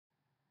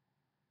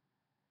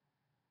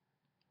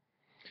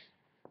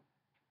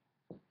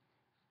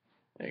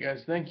Hey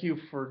guys, thank you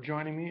for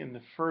joining me in the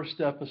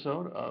first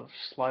episode of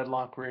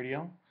Slidelock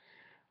Radio.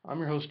 I'm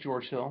your host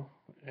George Hill,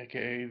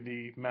 aka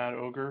the Mad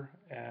Ogre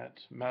at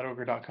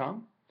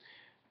madogre.com,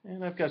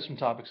 and I've got some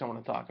topics I want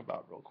to talk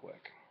about real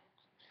quick.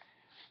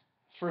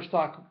 Let's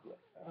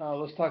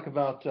talk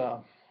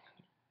about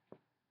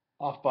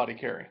off-body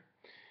carry.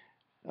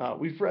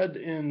 We've read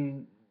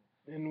and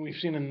we've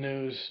seen in the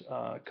news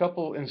a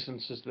couple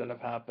instances that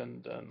have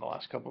happened in the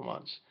last couple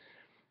months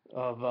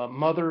of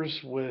mothers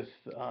with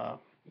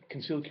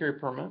concealed carry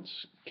permits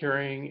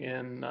carrying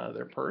in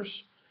their purse.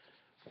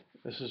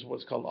 This is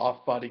what's called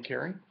off-body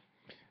carry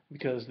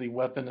because the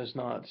weapon is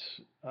not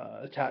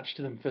attached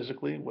to them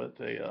physically with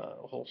a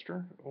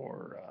holster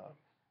or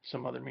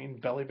some other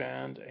belly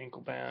band,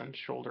 ankle band,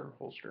 shoulder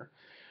holster,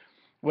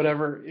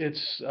 whatever.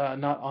 It's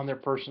not on their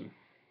person.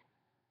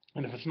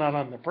 And if it's not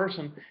on their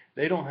person,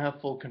 they don't have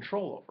full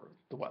control over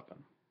the weapon.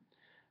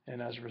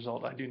 And as a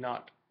result, I do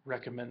not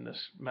recommend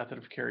this method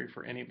of carry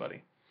for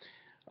anybody.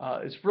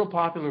 It's real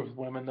popular with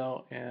women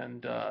though,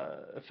 and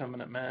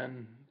effeminate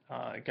men,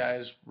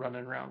 guys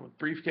running around with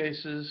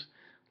briefcases,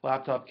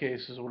 laptop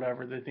cases,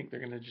 whatever. They think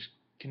they're going to just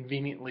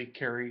conveniently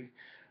carry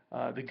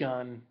the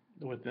gun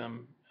with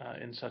them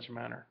in such a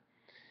manner.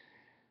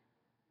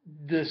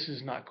 This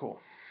is not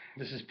cool.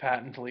 This is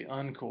patently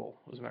uncool,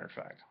 as a matter of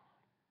fact.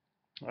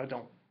 I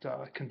don't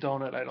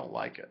condone it. I don't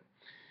like it.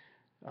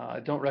 I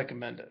don't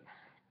recommend it.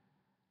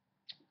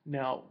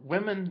 Now,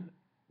 women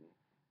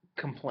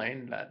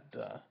complain that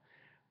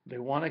they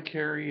want to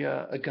carry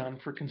a gun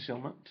for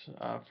concealment,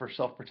 for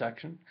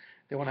self-protection.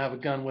 They want to have a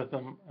gun with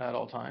them at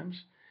all times.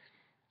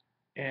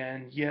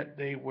 And yet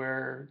they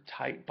wear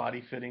tight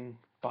body-fitting,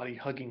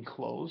 body-hugging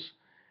clothes.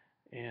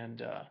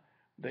 And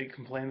they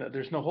complain that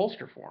there's no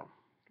holster for them.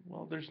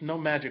 Well, there's no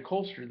magic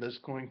holster that's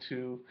going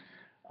to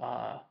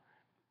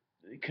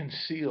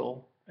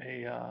conceal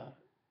a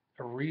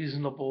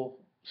reasonable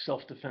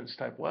self-defense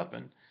type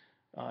weapon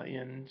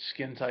in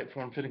skin-tight,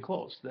 form-fitting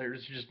clothes.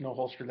 There's just no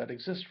holster that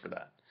exists for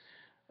that.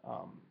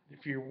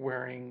 If you're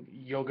wearing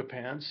yoga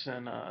pants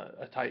and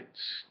a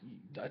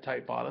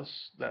tight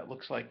bodice that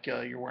looks like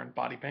you're wearing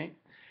body paint,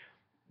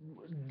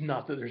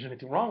 not that there's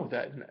anything wrong with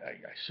that.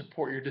 I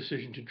support your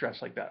decision to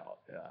dress like that.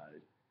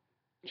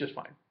 Just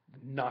fine.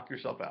 Knock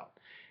yourself out.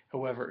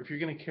 However, if you're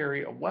going to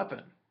carry a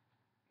weapon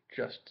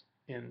just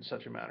in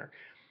such a manner,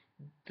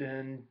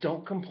 then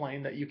don't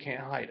complain that you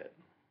can't hide it.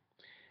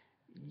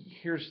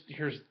 Here's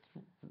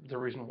the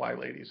reason why,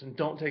 ladies, and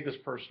don't take this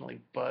personally,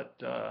 but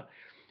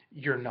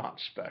you're not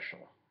special.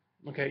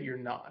 Okay, you're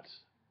not.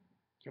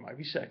 You might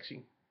be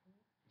sexy,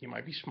 you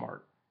might be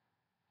smart,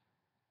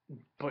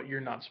 but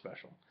you're not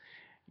special.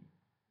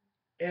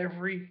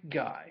 Every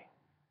guy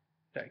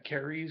that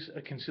carries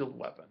a concealed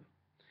weapon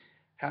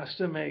has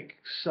to make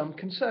some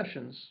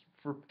concessions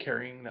for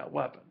carrying that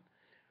weapon.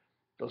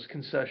 Those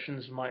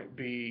concessions might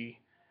be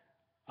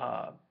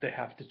they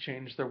have to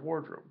change their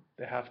wardrobe.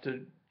 They have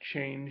to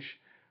change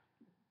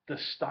the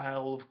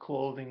style of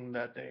clothing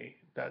that they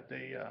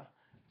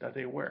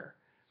wear.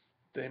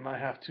 They might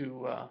have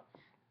to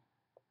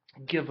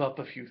give up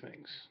a few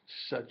things,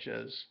 such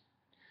as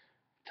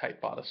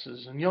tight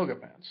bodices and yoga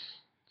pants.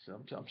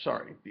 So I'm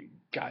sorry, the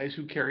guys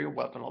who carry a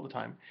weapon all the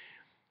time,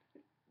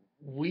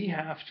 we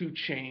have to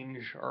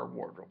change our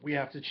wardrobe. We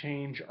have to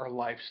change our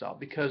lifestyle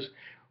because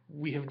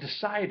we have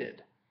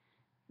decided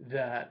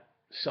that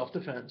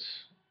self-defense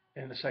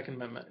and the Second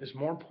Amendment is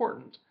more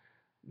important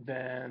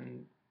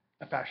than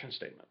a fashion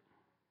statement.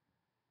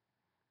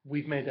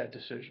 We've made that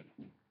decision.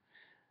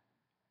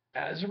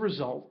 As a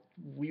result,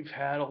 we've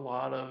had a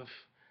lot of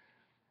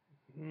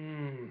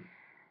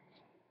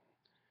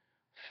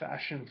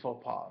fashion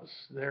faux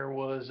pas. There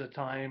was a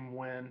time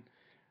when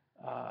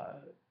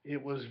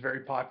it was very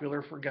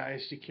popular for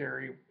guys to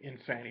carry in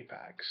fanny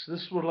packs.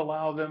 This would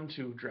allow them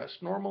to dress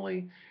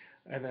normally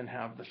and then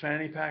have the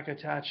fanny pack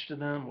attached to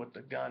them with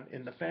the gun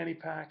in the fanny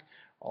pack.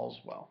 All's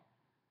well.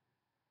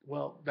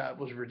 Well, that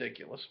was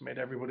ridiculous. Made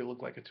everybody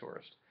look like a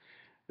tourist.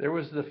 There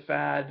was the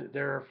fad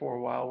there for a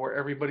while where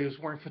everybody was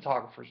wearing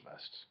photographer's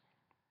vests.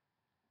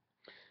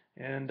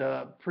 And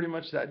pretty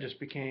much that just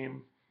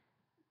became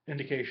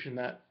indication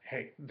that,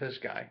 hey, this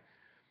guy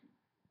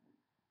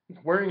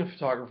wearing a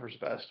photographer's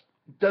vest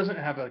doesn't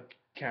have a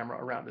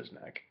camera around his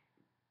neck,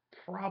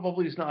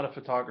 probably is not a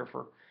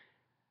photographer,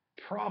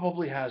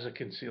 probably has a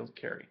concealed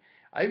carry.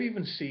 I've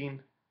even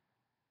seen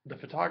the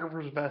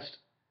photographer's vest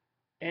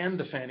and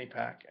the fanny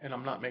pack, and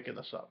I'm not making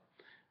this up.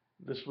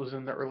 This was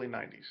in the early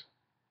 90s.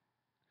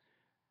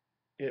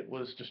 It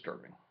was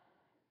disturbing.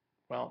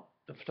 Well,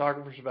 the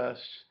photographer's vest,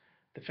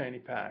 the fanny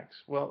packs,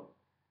 well,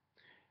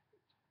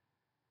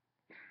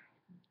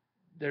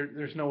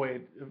 there's no way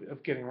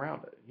of getting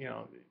around it. You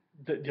know,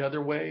 the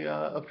other way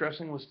of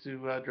dressing was to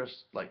dress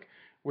like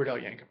Weird Al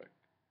Yankovic.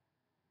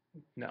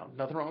 Now,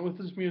 nothing wrong with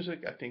his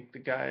music. I think the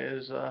guy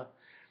is,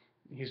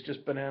 he's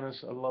just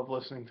bananas. I love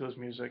listening to his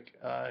music.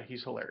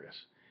 He's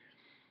hilarious.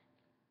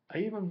 I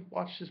even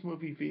watched his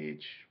movie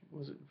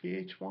was it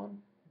VH1?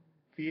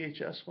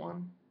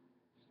 VHS1?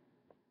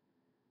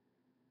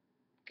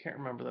 Can't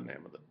remember the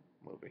name of the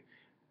movie.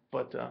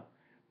 But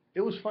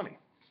It was funny.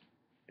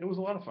 It was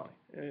a lot of fun.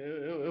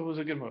 It was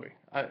a good movie.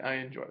 I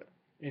enjoyed it.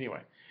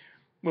 Anyway,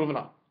 moving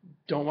on.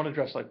 Don't want to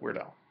dress like Weird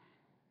Al,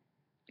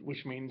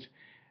 which means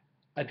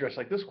I dress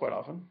like this quite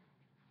often.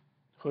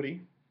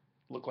 Hoodie,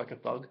 look like a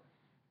thug.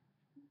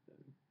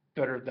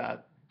 Better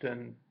that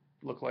than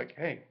look like,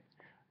 hey,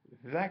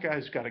 that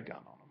guy's got a gun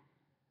on him.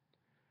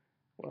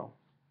 Well,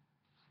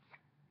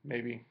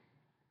 maybe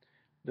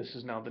this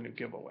is now the new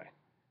giveaway.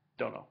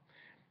 Don't know.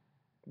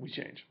 We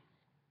change.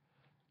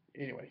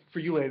 Anyway, for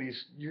you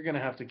ladies, you're going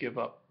to have to give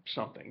up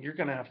something. You're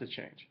going to have to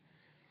change.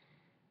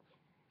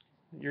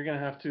 You're going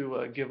to have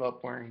to give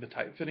up wearing the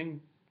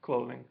tight-fitting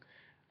clothing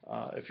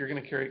if you're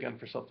going to carry a gun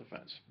for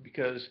self-defense.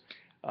 Because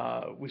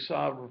we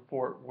saw a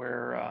report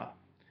where a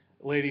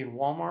lady in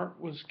Walmart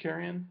was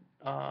carrying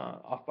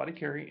off-body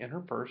carry in her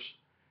purse.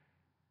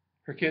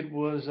 Her kid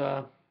was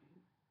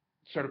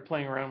started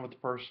playing around with the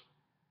purse,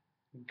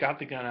 got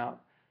the gun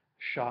out,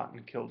 shot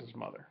and killed his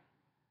mother.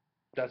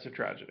 That's a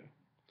tragedy.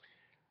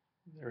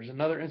 There's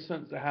another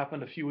incident that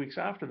happened a few weeks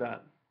after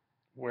that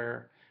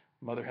where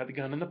mother had the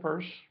gun in the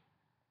purse.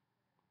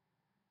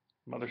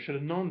 Mother should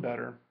have known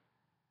better.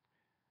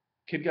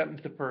 Kid got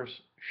into the purse,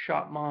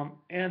 shot mom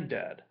and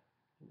dad.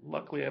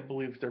 Luckily, I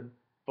believe they're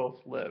both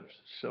lived,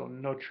 so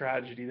no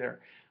tragedy there,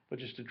 but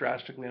just a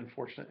drastically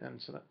unfortunate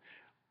incident.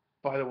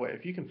 By the way,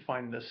 if you can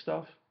find this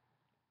stuff,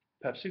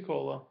 Pepsi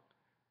Cola,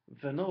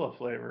 vanilla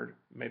flavored,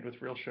 made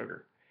with real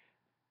sugar,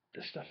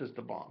 this stuff is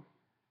the bomb.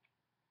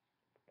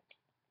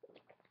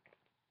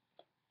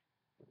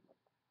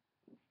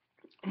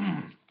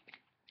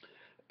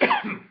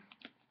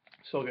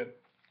 So good.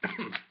 I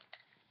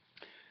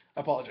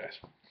apologize.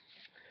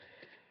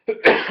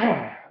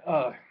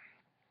 I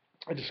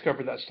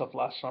discovered that stuff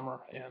last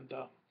summer and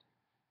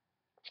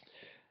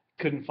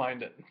couldn't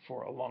find it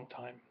for a long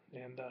time,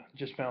 and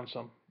just found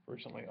some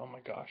recently. Oh my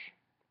gosh,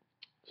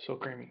 so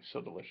creamy,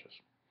 so delicious.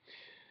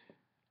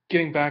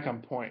 Getting back on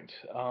point,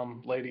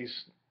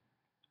 ladies,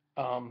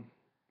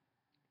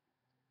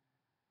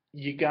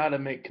 you got to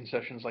make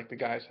concessions like the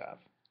guys have.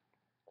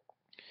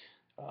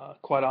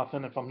 Quite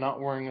often, if I'm not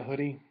wearing a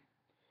hoodie,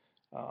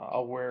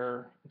 I'll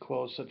wear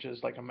clothes such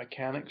as like a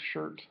mechanic's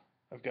shirt.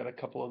 I've got a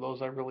couple of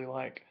those I really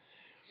like.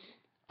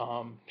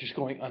 Just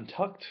going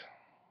untucked,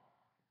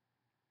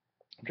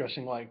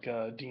 dressing like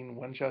Dean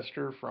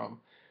Winchester from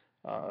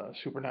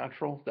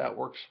Supernatural. That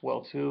works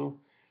well too.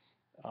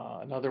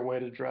 Another way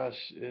to dress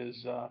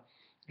is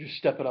just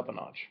step it up a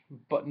notch.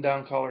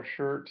 Button-down collar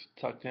shirt,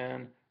 tucked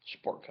in,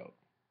 sport coat.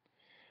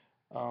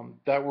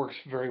 That works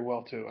very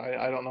well too.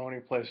 I don't know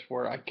any place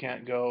where I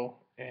can't go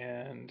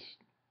and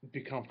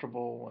be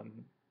comfortable,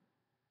 and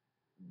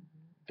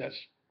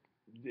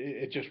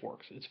it just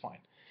works. It's fine.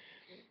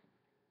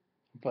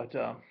 But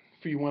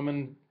for you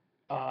women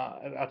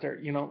out there,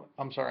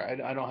 I'm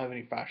sorry, I don't have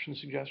any fashion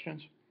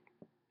suggestions.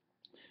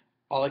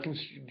 All I can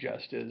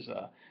suggest is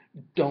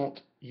don't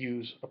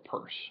use a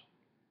purse.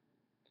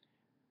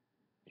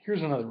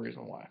 Here's another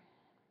reason why.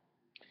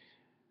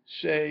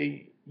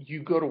 Say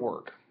you go to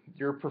work.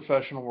 You're a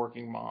professional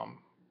working mom,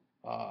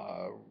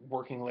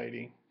 working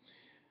lady.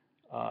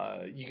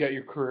 You got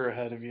your career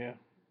ahead of you.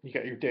 You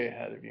got your day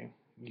ahead of you.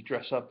 You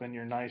dress up in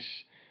your nice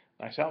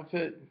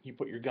outfit. You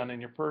put your gun in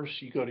your purse.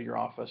 You go to your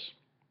office.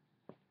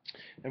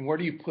 And where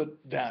do you put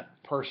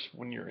that purse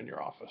when you're in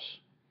your office?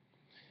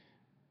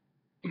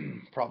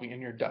 Probably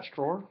in your desk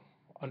drawer,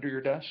 under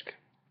your desk.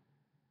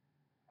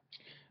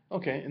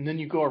 Okay, and then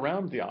you go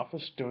around the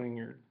office doing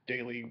your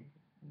daily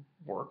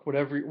work,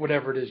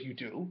 whatever it is you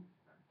do.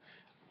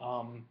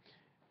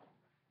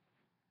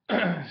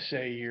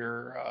 Say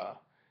you're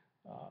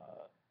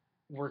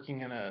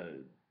working in a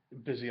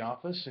busy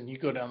office and you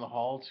go down the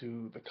hall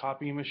to the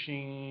copy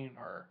machine,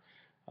 or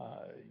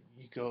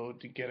you go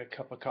to get a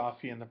cup of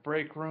coffee in the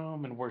break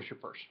room, and where's your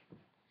purse?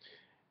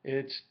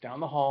 It's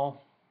down the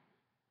hall,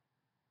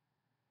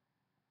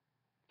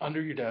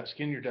 under your desk,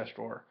 in your desk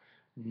drawer,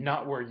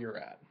 not where you're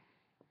at.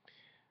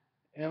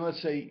 And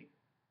let's say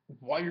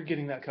while you're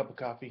getting that cup of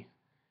coffee,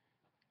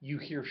 you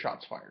hear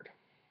shots fired.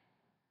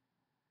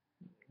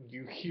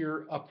 You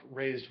hear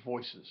upraised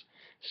voices.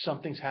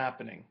 Something's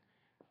happening.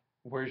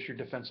 Where's your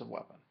defensive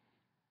weapon?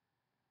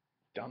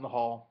 Down the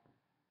hall,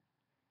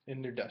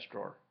 in your desk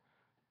drawer,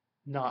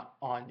 not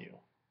on you.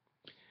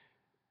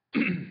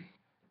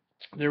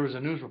 There was a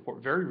news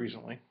report very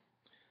recently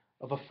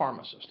of a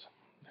pharmacist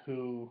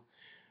who,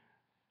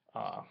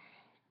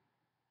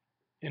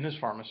 in his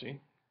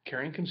pharmacy,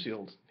 carrying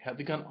concealed, had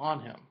the gun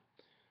on him.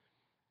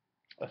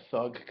 A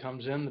thug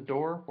comes in the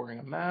door wearing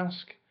a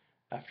mask.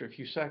 After a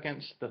few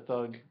seconds, the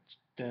thug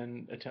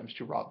then attempts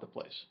to rob the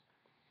place.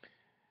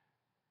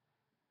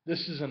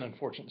 This is an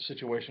unfortunate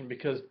situation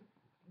because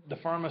the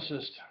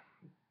pharmacist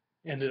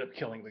ended up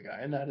killing the guy,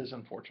 and that is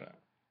unfortunate.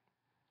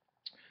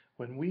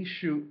 When we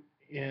shoot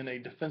in a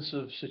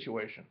defensive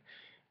situation,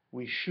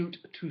 we shoot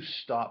to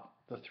stop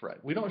the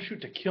threat. We don't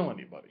shoot to kill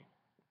anybody.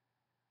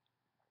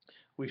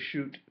 We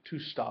shoot to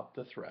stop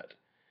the threat.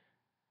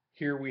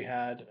 Here we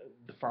had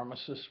the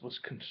pharmacist was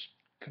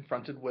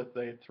confronted with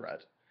a threat.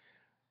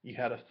 You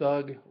had a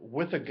thug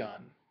with a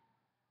gun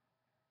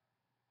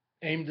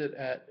aimed it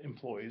at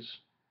employees,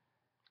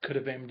 could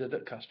have aimed it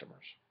at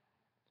customers.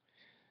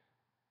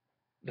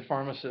 The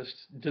pharmacist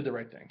did the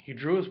right thing. He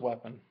drew his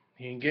weapon,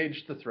 he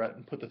engaged the threat,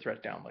 and put the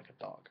threat down like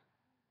a dog.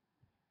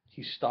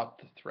 He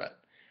stopped the threat.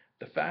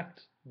 The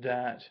fact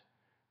that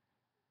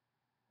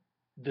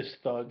this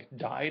thug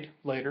died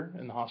later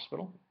in the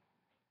hospital,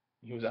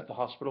 he was at the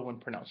hospital when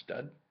pronounced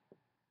dead,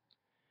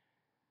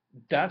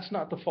 that's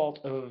not the fault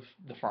of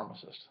the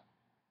pharmacist.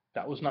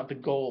 That was not the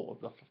goal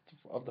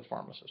of the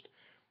pharmacist.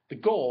 The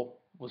goal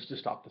was to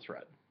stop the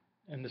threat,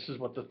 and this is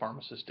what the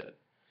pharmacist did.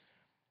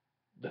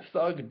 The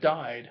thug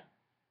died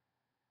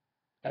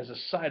as a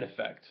side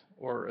effect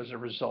or as a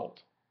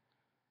result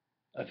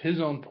of his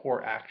own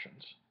poor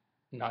actions,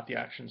 not the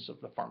actions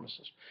of the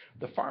pharmacist.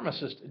 The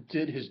pharmacist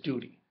did his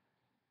duty.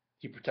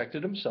 He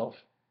protected himself,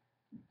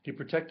 he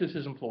protected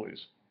his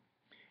employees,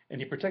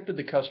 and he protected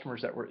the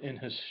customers that were in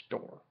his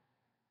store.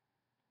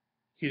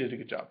 He did a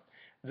good job.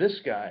 This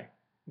guy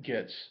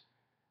gets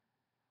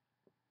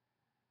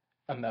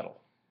a medal.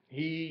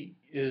 He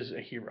is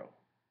a hero.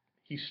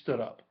 He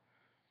stood up.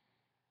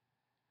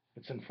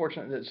 It's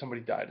unfortunate that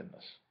somebody died in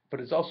this, but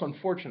it's also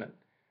unfortunate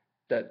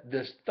that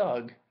this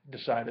thug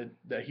decided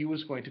that he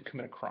was going to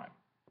commit a crime.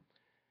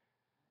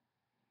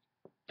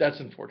 That's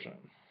unfortunate.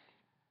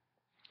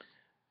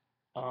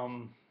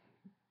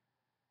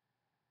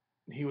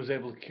 He was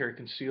able to carry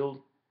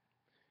concealed,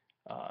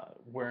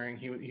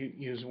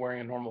 he was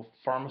wearing a normal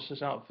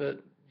pharmacist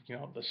outfit, you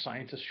know, the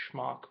scientist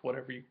schmuck,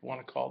 whatever you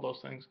want to call those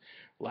things,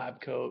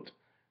 lab coat.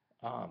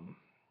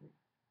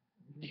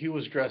 He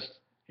was dressed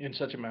in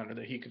such a manner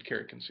that he could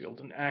carry concealed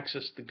and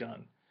access the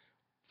gun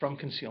from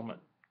concealment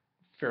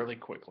fairly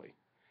quickly.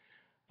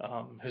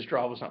 His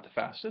draw was not the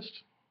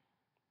fastest,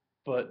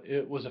 but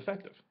it was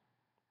effective.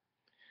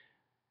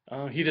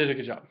 He did a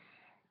good job.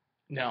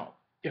 Now,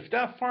 if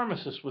that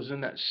pharmacist was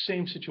in that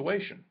same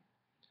situation,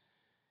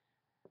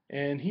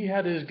 and he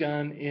had his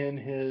gun in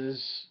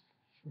his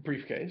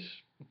briefcase,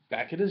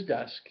 back at his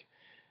desk,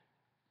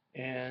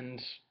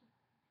 and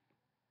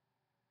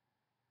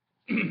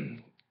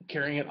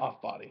carrying it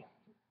off body,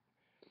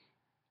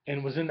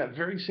 and was in that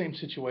very same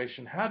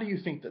situation, how do you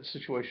think that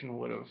situation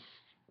would have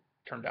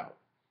turned out?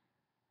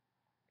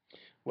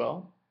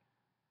 Well,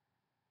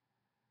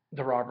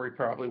 the robbery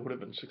probably would have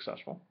been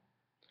successful.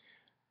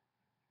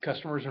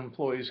 Customers and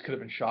employees could have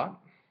been shot.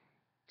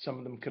 Some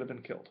of them could have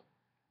been killed.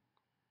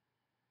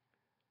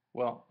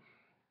 Well,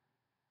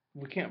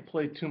 we can't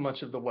play too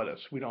much of the what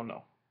ifs. We don't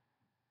know.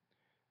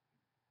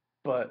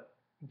 But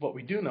what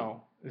we do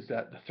know is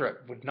that the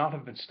threat would not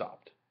have been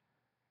stopped.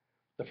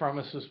 The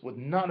pharmacist would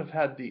not have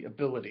had the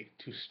ability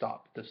to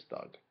stop this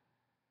thug.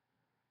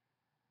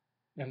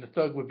 And the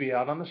thug would be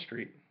out on the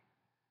street,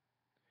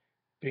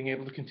 being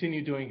able to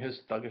continue doing his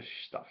thuggish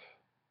stuff.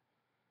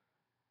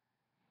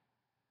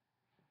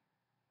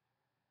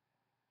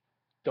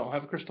 Don't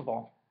have a crystal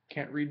ball,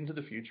 can't read into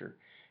the future,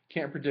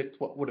 can't predict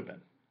what would have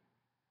been.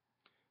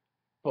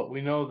 But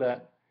we know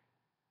that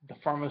the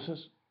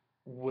pharmacist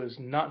was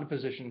not in a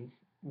position,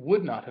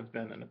 would not have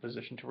been in a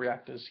position to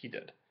react as he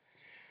did.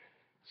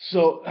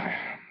 So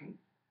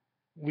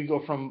we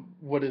go from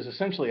what is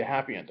essentially a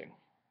happy ending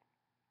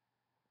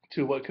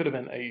to what could have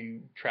been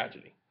a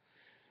tragedy.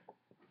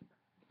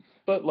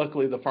 But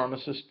luckily the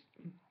pharmacist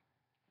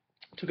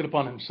took it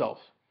upon himself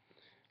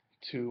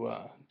to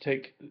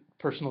take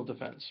personal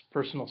defense,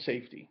 personal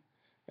safety,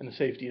 and the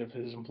safety of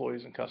his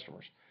employees and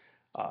customers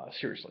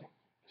seriously.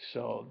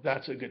 So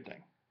that's a good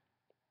thing.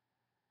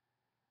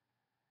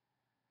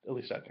 At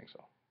least I think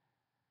so.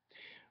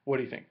 What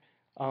do you think?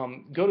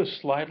 Go to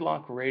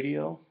Slidelock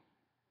Radio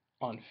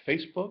on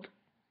Facebook.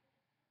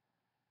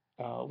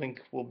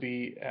 Link will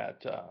be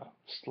at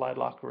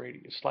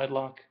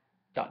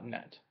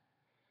slidelock.net.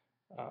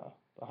 I'll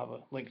have a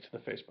link to the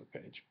Facebook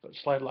page, but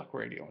Slidelock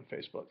Radio on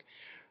Facebook.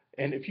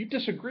 And if you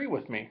disagree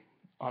with me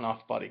on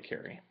off-body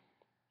carry,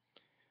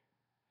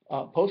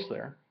 post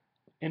there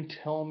and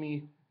tell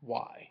me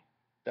why.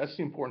 That's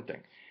the important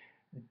thing.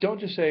 Don't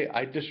just say,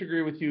 I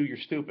disagree with you, you're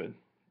stupid.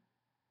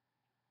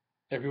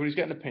 Everybody's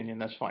got an opinion,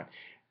 that's fine.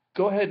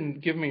 Go ahead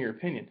and give me your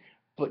opinion,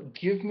 but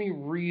give me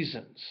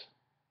reasons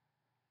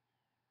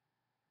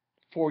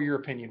for your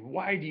opinion.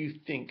 Why do you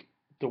think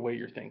the way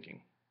you're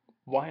thinking?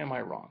 Why am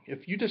I wrong?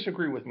 If you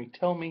disagree with me,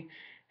 tell me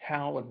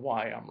how and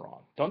why I'm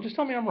wrong. Don't just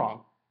tell me I'm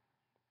wrong.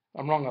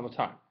 I'm wrong all the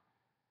time.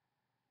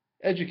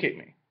 Educate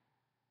me.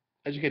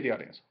 Educate the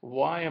audience.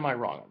 Why am I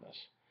wrong on this?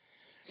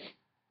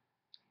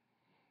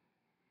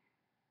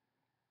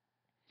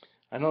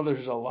 I know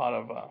there's a lot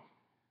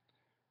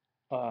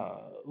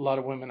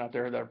of women out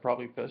there that are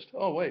probably pissed.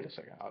 Oh, wait a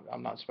second.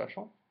 I'm not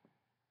special.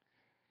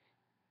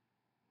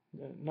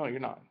 No, you're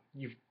not.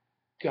 You've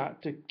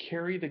got to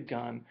carry the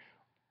gun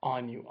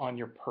on you, on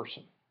your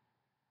person.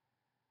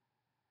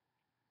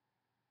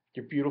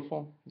 You're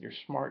beautiful, you're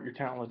smart, you're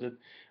talented.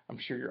 I'm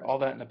sure you're all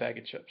that in a bag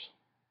of chips.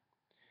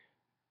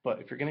 But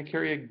if you're going to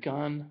carry a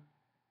gun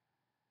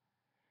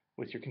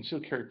with your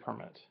concealed carry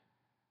permit,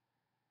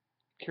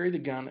 carry the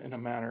gun in a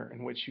manner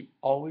in which you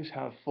always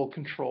have full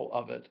control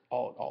of it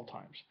all at all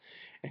times.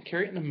 And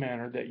carry it in a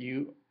manner that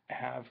you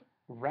have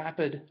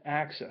rapid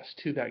access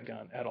to that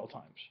gun at all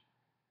times.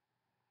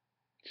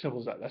 Simple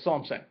as that. That's all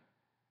I'm saying.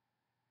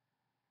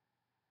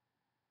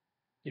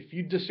 If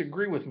you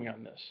disagree with me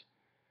on this,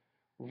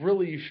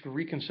 really you should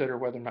reconsider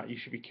whether or not you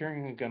should be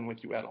carrying a gun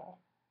with you at all.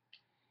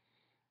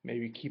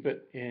 Maybe keep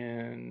it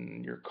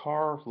in your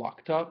car,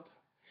 locked up,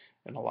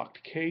 in a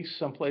locked case,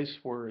 someplace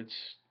where it's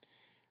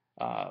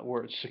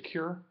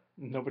secure,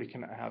 nobody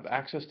can have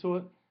access to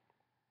it.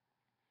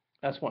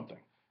 That's one thing.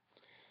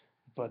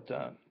 But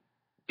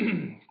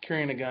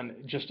carrying a gun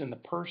just in the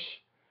purse,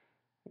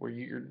 where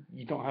you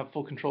don't have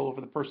full control over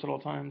the purse at all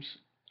times,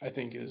 I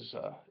think is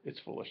it's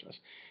foolishness.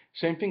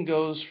 Same thing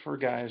goes for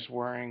guys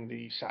wearing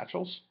the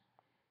satchels,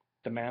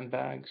 the man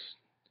bags,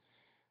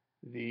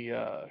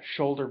 the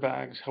shoulder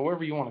bags,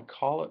 however you want to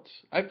call it.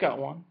 I've got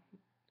one.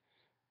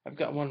 I've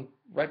got one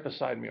right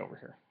beside me over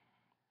here.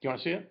 Do you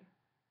want to see it?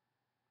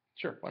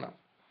 Sure, why not?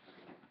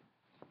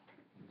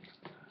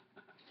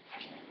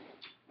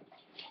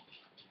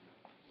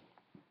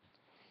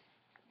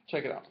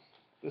 Check it out.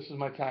 This is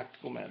my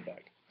tactical man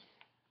bag.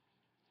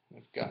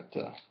 I've got,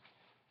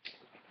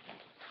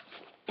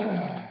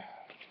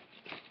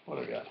 what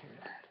do I got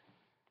here?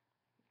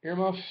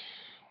 Earmuffs,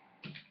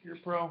 Ear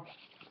Pro,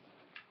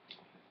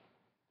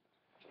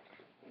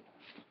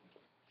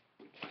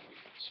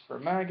 spare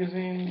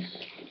magazines,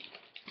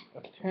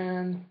 a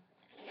pen,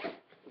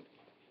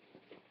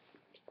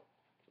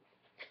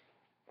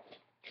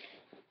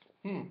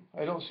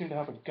 I don't seem to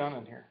have a gun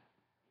in here.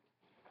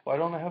 Why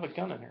don't I have a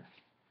gun in here?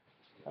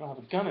 I don't have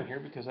a gun in here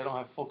because I don't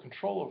have full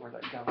control over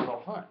that gun at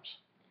all times.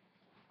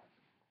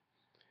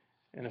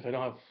 And if I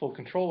don't have full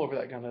control over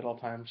that gun at all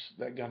times,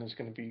 that gun is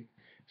going to be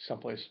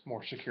someplace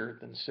more secure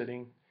than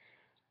sitting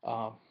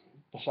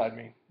beside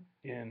me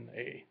in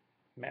a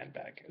man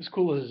bag. As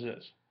cool as it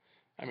is.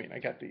 I mean, I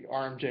got the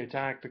RMJ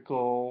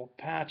Tactical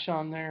patch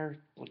on there,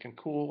 looking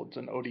cool. It's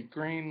an OD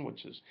green,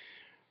 which is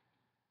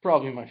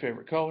probably my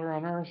favorite color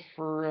on earth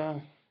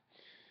for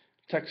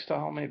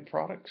textile-made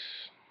products,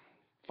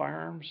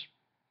 firearms,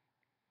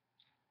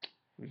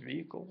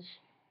 vehicles,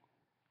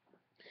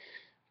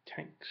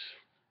 tanks,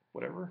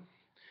 whatever.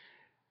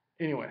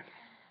 Anyway,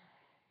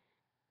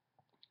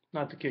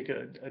 not to kick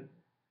a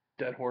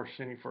dead horse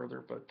any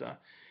further, but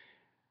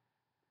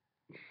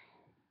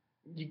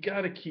you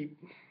got to keep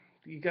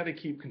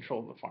control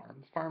of the firearm.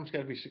 The firearm's got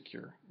to be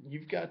secure.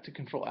 You've got to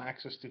control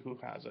access to who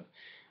has it.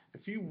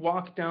 If you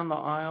walk down the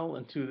aisle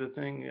into the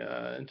thing,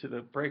 into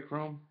the break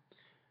room,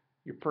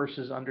 your purse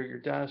is under your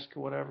desk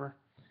or whatever,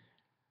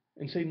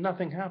 and say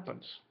nothing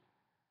happens,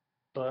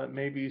 but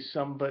maybe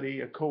somebody,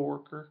 a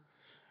coworker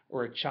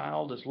or a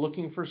child is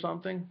looking for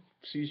something,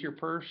 sees your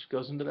purse,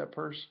 goes into that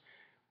purse.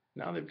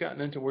 Now they've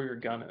gotten into where your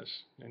gun is,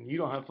 and you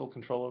don't have full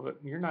control of it.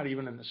 You're not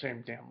even in the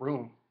same damn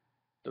room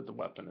that the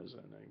weapon is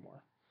in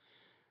anymore.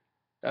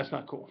 That's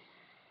not cool.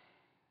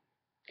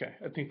 Okay,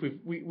 I think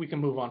we can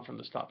move on from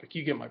this topic.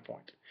 You get my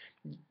point.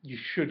 You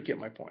should get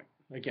my point.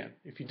 Again,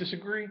 if you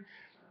disagree,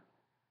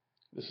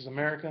 this is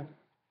America.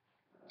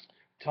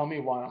 Tell me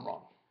why I'm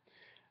wrong.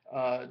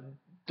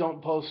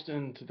 Don't post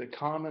into the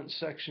comments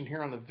section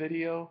here on the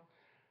video.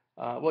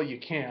 Well, you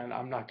can.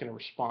 I'm not going to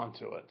respond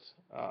to it.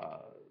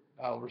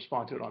 I'll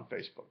respond to it on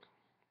Facebook.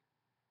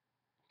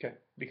 Okay,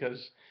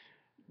 because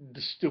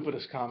the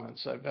stupidest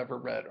comments I've ever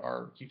read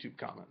are YouTube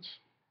comments.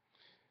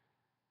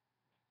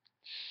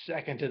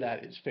 Second to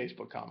that is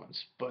Facebook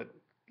comments, but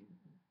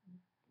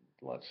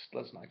let's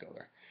not go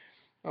there.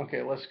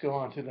 Okay, let's go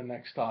on to the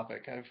next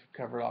topic. I've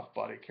covered off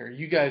body care.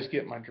 You guys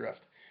get my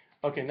drift.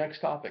 Okay, next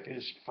topic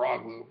is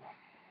frog lube.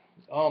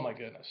 Oh my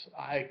goodness.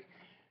 I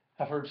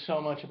have heard so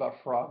much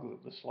about frog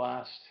lube this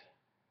last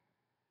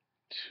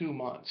 2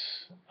 months.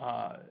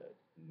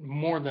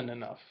 More than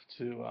enough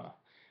to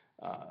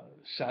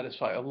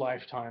satisfy a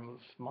lifetime of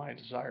my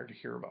desire to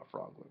hear about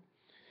frog lube.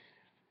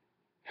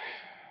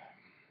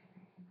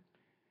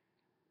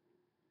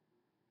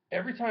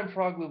 Every time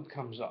frog lube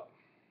comes up,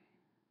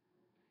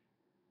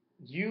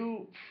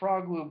 you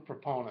frog lube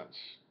proponents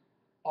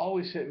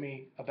always hit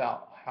me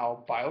about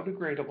how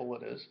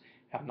biodegradable it is,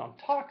 how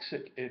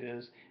non-toxic it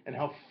is, and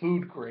how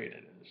food grade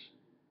it is.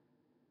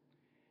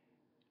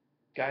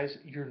 Guys,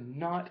 you're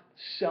not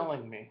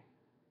selling me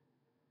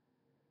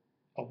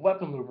a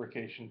weapon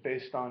lubrication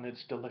based on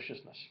its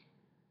deliciousness.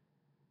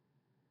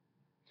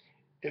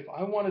 If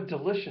I wanted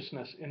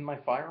deliciousness in my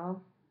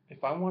firearm,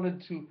 if I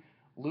wanted to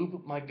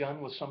lube my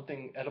gun with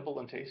something edible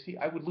and tasty,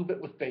 I would lube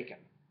it with bacon.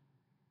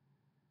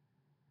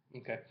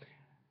 Okay,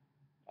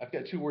 I've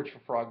got 2 words for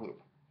frog lube.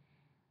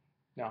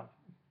 Now,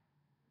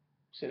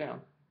 sit down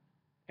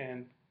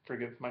and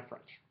forgive my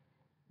French,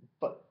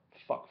 but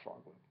fuck frog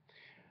lube.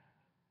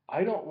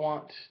 I don't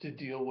want to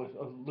deal with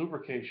a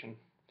lubrication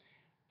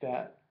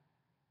that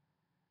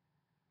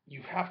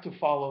you have to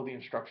follow the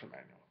instruction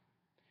manual.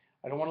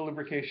 I don't want a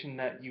lubrication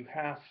that you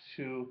have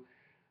to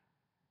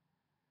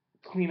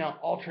clean out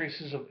all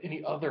traces of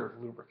any other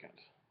lubricant.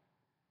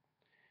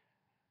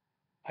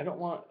 I don't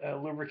want a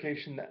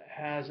lubrication that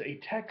has a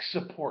tech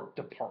support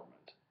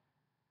department.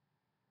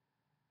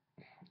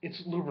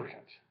 It's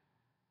lubricant.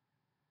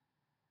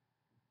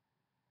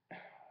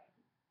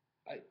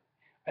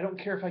 I don't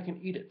care if I can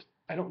eat it.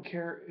 I don't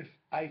care if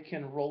I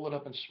can roll it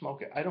up and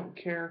smoke it. I don't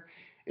care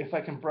if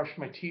I can brush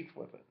my teeth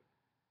with it.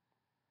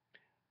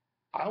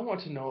 I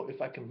want to know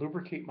if I can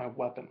lubricate my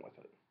weapon with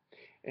it.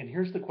 And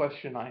here's the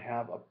question I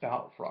have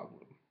about frog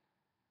lube.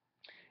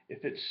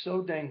 If it's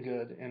so dang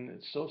good and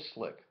it's so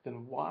slick,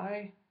 then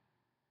why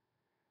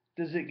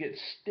does it get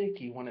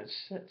sticky when it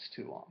sits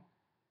too long?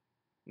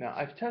 Now,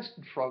 I've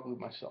tested frog lube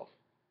myself.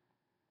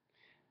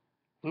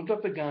 Lubed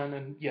up the gun,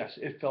 and yes,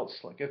 it felt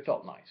slick. It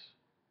felt nice.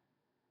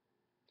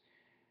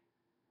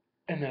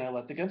 And then I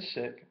let the gun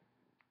sit,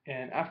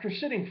 and after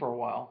sitting for a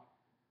while,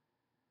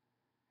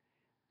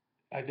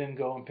 I then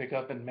go and pick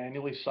up and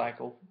manually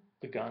cycle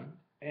the gun,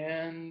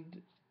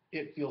 and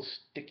it feels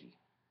sticky.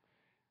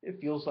 It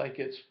feels like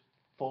it's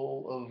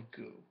full of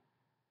goo.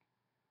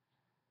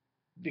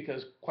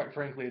 Because, quite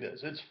frankly, it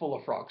is. It's full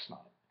of frog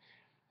snot.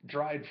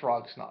 Dried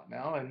frog snot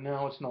now, and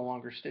now it's no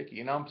longer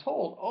sticky. And I'm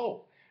told,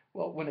 oh,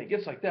 well, when it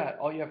gets like that,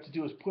 all you have to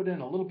do is put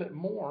in a little bit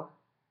more,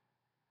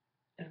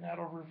 and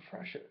that'll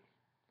refresh it.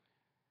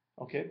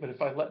 Okay, but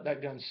if I let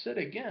that gun sit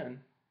again,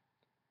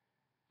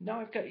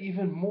 now I've got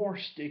even more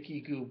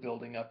sticky goo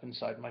building up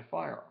inside my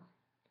firearm.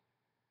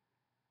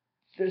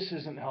 This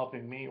isn't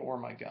helping me or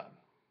my gun.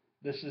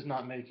 This is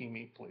not making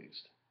me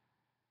pleased.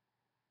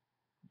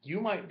 You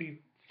might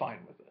be fine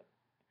with it.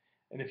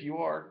 And if you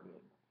are,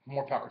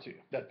 more power to you.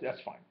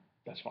 That's fine.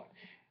 That's fine.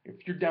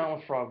 If you're down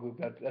with frog lube,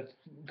 that's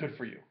good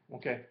for you.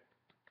 Okay?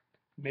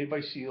 Made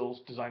by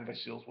SEALs, designed by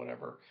SEALs,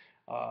 whatever.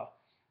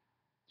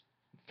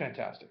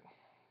 Fantastic.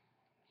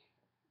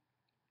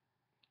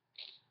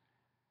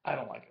 I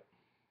don't like it.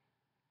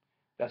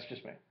 That's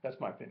just me. That's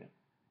my opinion.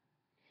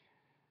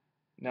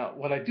 Now,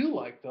 what I do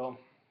like, though,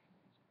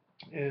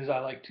 is I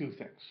like two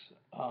things.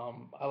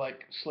 I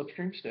like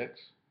Slipstream Styx,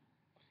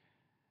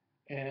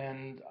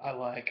 and I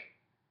like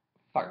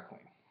Fireclean.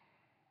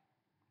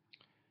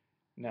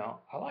 Now,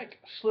 I like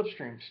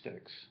Slipstream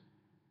Styx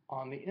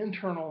on the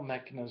internal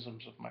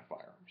mechanisms of my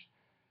firearms.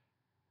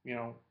 You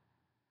know,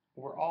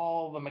 where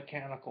all the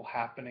mechanical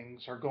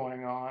happenings are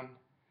going on,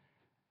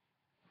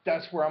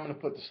 that's where I'm going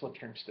to put the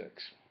Slipstream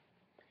Styx.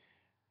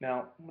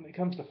 Now, when it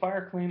comes to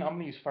Fireclean, I'm going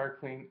to use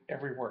Fireclean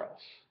everywhere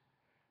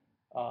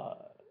else.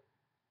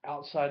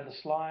 Outside the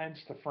slides,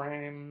 the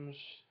frames,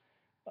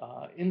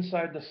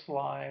 inside the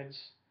slides,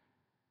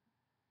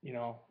 you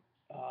know,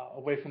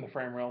 away from the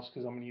frame rails,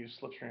 because I'm going to use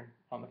Slipstream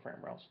on the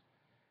frame rails.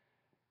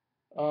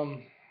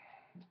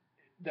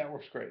 That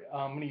works great.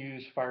 I'm going to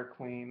use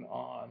Fireclean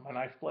on my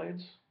knife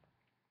blades.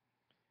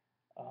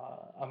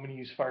 I'm going to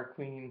use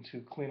Fireclean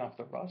to clean off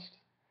the rust,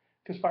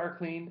 because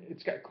Fireclean,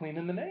 it's got clean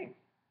in the name.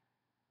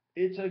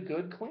 It's a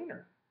good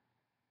cleaner.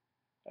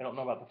 I don't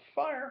know about the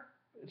fire.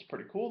 It's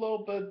pretty cool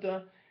though,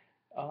 but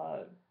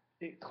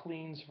it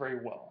cleans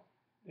very well.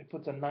 It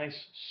puts a nice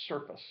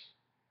surface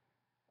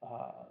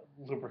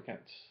lubricant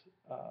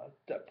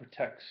that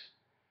protects,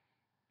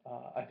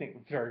 I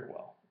think, very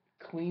well.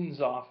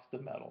 Cleans off the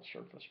metal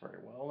surface very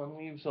well and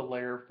leaves a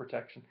layer of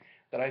protection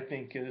that I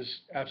think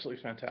is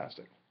absolutely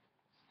fantastic.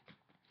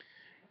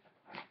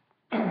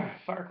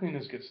 Fireclean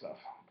is good stuff.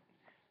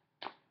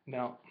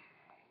 Now,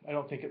 I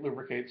don't think it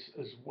lubricates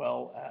as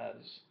well as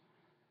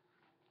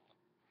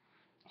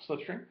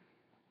Slipstream,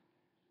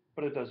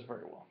 but it does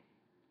very well.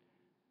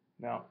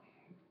 Now,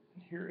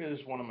 here is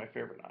one of my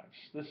favorite knives.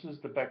 This is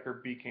the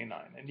Becker BK9,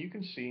 and you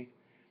can see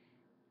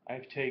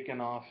I've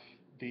taken off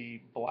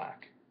the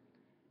black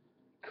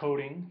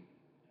coating.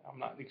 I'm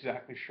not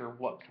exactly sure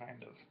what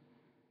kind of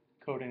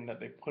coating that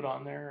they put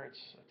on there.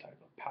 It's a type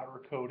of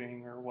powder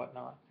coating or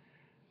whatnot.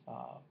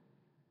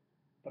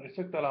 But I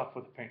took that off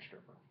with a paint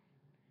stripper.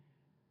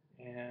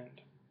 And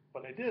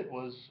what I did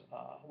was,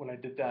 when I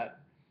did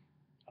that,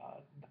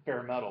 the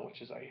bare metal, which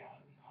is a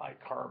high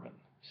carbon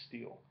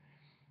steel,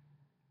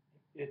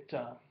 it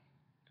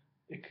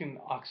can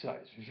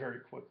oxidize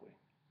very quickly,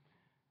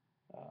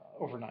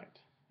 overnight,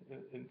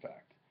 in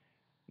fact.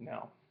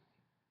 Now,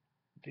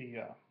 the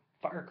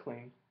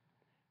Fireclean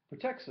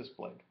protects this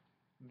blade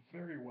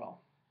very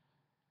well.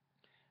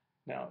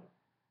 Now,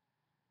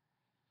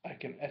 I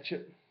can etch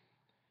it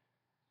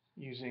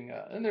using,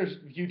 and there's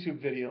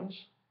YouTube videos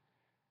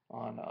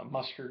on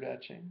mustard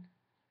etching.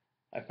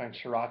 I find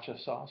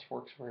sriracha sauce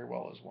works very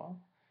well as well.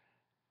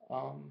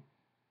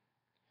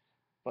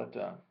 But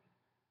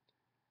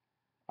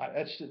I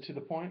etched it to the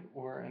point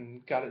where,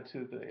 and got it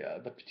to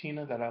the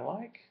patina that I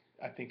like.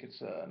 I think it's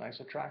a nice,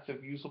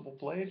 attractive, usable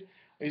blade.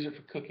 I use it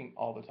for cooking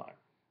all the time.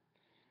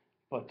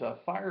 But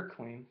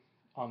Fireclean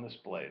on this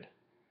blade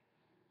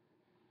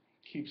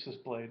keeps this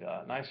blade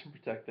nice and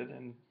protected,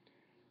 and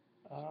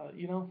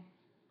you know,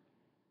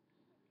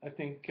 I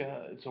think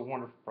it's a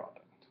wonderful product.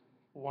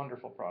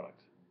 Wonderful product.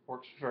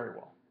 Works very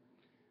well.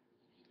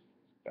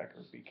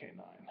 Becker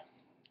BK9.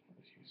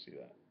 If you see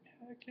that,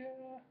 heck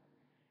yeah,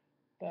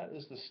 that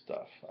is the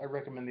stuff. I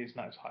recommend these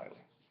knives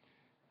highly.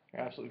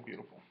 They're absolutely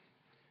beautiful.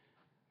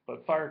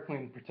 But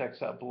Fireclean protects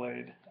that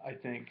blade, I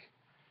think,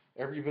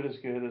 every bit as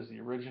good as the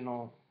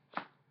original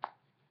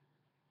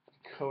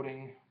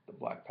coating, the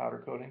black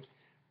powder coating.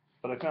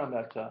 But I found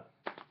that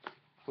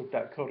with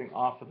that coating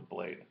off of the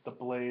blade. The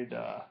blade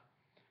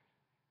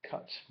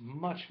cuts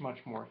much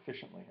more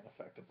efficiently and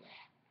effectively.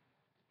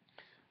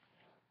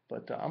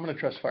 But I'm going to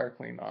trust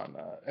Fireclean on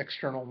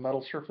external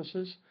metal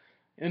surfaces,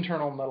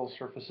 internal metal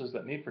surfaces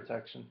that need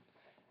protection,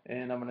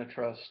 and I'm going to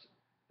trust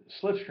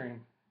Slipstream,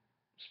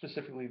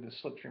 specifically the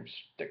Slipstream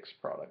Styx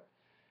product,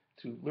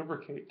 to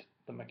lubricate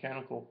the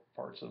mechanical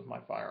parts of my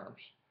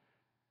firearms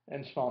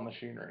and small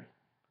machinery.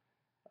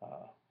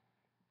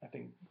 I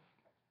think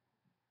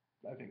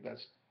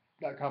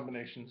that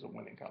combination is a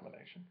winning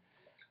combination.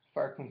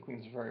 Fireclean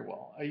cleans very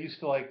well. I used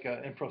to like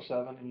Impro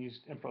 7 and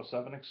used Impro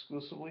 7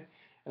 exclusively,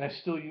 and I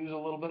still use a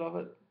little bit of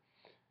it,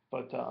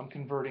 but I'm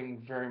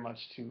converting very much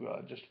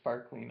to just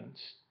Fireclean and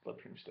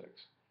Slipstream Styx.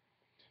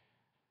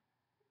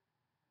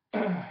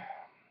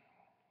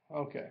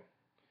 Okay,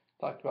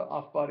 talked about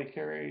off-body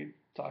carry,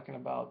 talking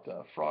about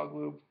frog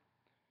lube.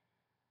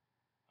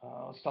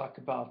 Let's talk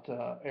about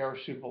AR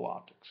suitable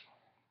optics.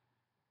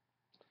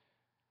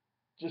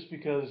 Just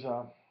because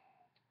a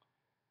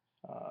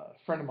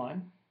friend of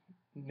mine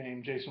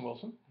named Jason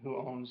Wilson, who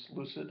owns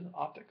Lucid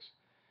Optics,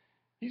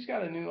 he's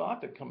got a new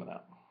optic coming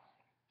out.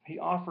 He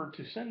offered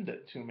to send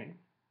it to me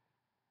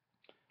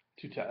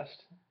to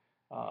test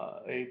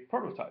a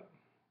prototype.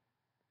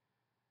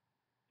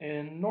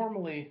 And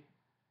normally,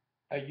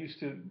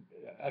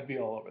 I'd be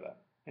all over that.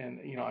 And,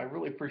 you know, I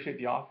really appreciate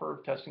the offer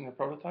of testing the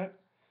prototype,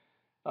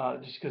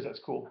 just because that's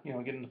cool, you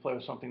know, getting to play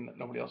with something that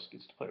nobody else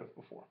gets to play with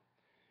before.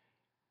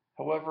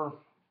 However,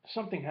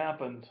 something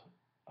happened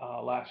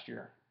last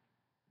year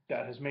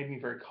that has made me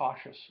very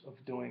cautious of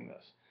doing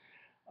this.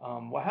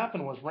 What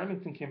happened was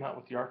Remington came out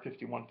with the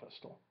R51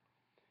 pistol.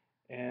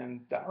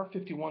 And the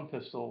R51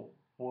 pistol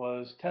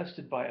was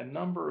tested by a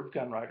number of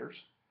gun writers.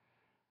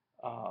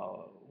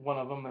 One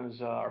of them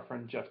is our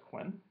friend Jeff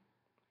Quinn.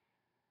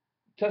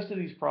 Tested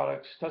these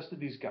products, tested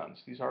these guns,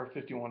 these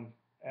R51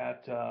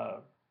 at,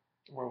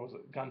 where was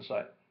it? Gun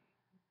site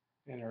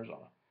in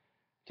Arizona.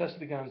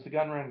 Tested the guns, the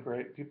gun ran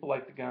great, people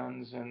liked the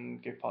guns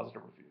and gave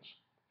positive reviews.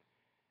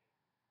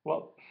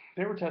 Well,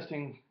 they were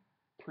testing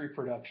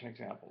pre-production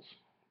examples.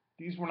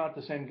 These were not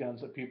the same guns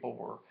that people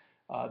were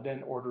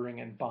then ordering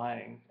and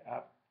buying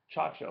at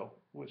SHOT Show,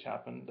 which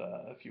happened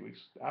a few weeks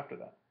after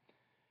that.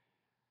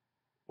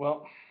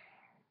 Well,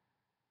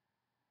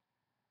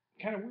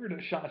 kind of weird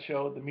at SHOT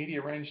Show, the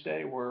media range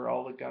day where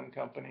all the gun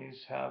companies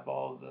have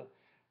all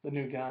the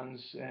new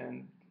guns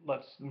and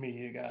lets the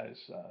media guys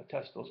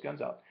test those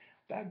guns out.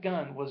 That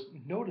gun was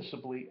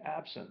noticeably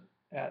absent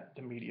at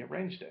the media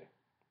range day.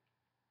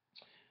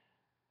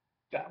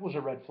 That was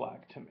a red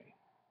flag to me.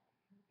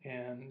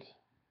 And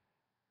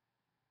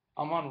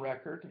I'm on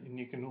record, and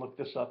you can look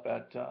this up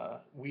at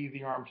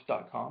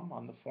wethearms.com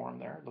on the forum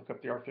there. Look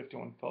up the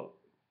R51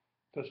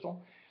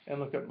 pistol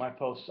and look up my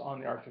posts on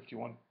the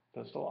R51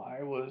 pistol.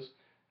 I was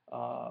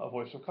a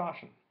voice of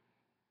caution.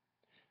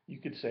 You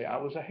could say I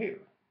was a hater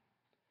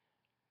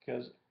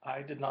because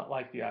I did not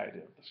like the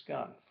idea of this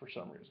gun for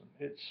some reason.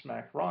 It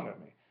smacked wrong of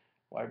me.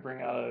 Why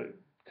bring out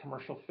a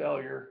commercial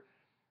failure,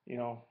 you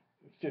know,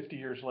 50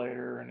 years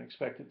later and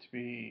expect it to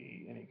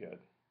be any good?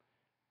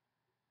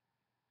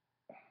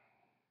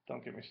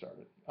 Don't get me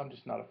started. I'm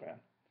just not a fan.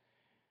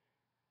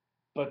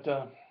 But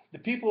the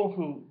people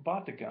who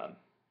bought the gun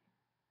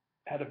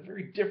had a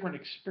very different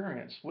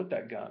experience with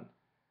that gun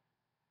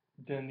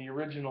than the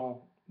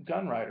original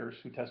gun writers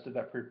who tested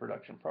that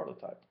pre-production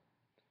prototype.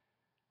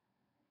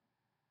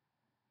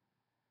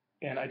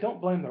 And I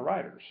don't blame the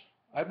writers.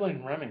 I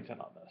blame Remington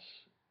on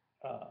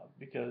this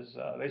because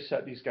they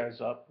set these guys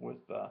up with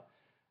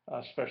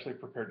specially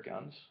prepared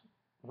guns,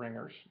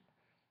 ringers,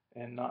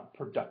 and not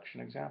production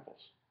examples.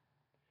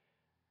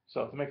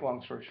 So to make a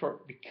long story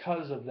short,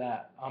 because of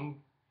that, I'm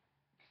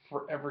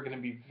forever going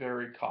to be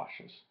very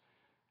cautious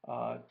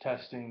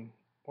testing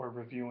or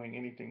reviewing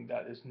anything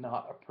that is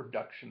not a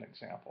production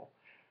example.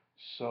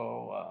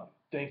 So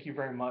thank you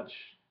very much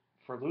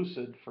for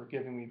Lucid for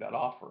giving me that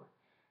offer.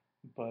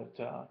 But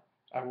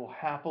I will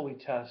happily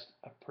test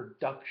a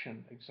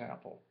production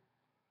example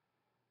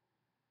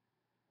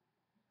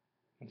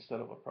instead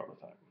of a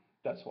prototype.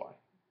 That's why.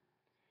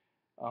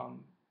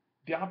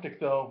 The optic,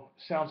 though,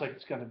 sounds like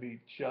it's going to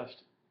be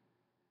just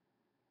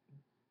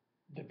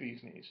the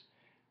bee's knees.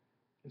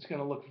 It's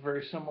going to look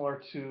very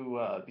similar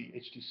to the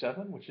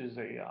HD7, which is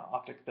a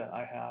optic that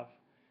I have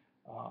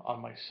on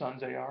my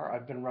son's AR.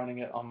 I've been running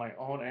it on my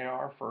own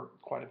AR for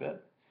quite a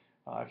bit.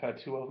 I've had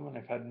two of them, and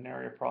I've had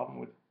nary a problem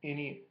with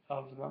any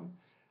of them.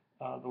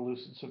 The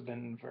Lucids have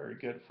been very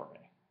good for me.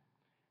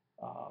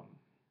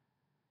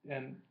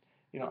 And,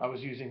 you know, I was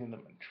using them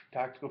in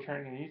tactical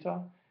training in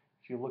Utah.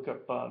 If you look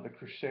up the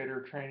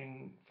Crusader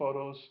training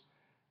photos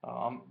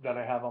that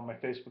I have on my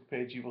Facebook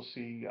page, you will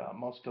see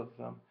most of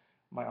them.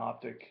 My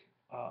optic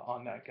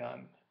on that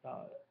gun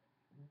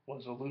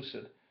was a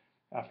Lucid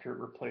after it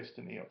replaced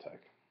an EOTech.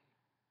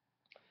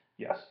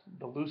 Yes,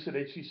 the Lucid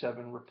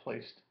HD7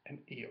 replaced an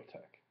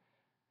EOTech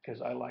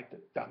because I liked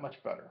it that much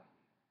better.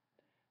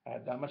 I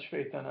had that much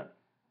faith in it,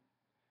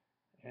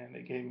 and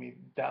it gave me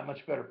that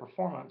much better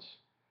performance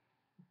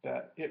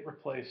that it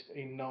replaced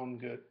a known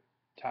good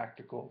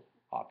tactical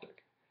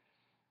optic.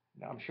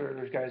 Now, I'm sure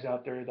there's guys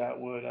out there that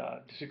would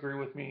disagree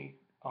with me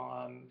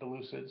on the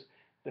Lucids,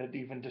 that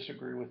even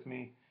disagree with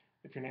me,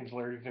 if your name's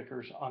Larry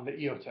Vickers, on the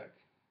EOTech.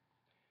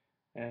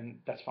 And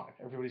that's fine.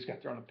 Everybody's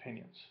got their own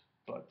opinions.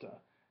 But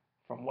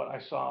from what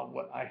I saw,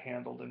 what I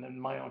handled, and in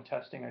my own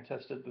testing, I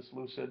tested this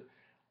Lucid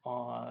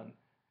on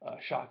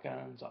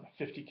shotguns, on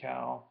a 50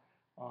 cal,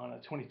 on a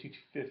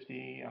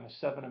 22-250, on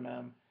a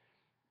 7mm,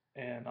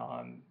 and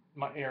on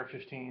my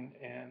AR-15,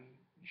 and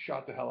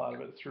shot the hell out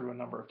of it through a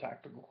number of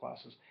tactical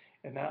classes.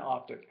 And that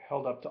optic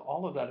held up to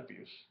all of that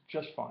abuse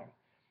just fine.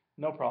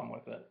 No problem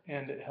with it.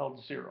 And it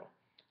held zero.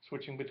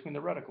 Switching between the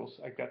reticles,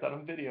 I got that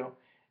on video,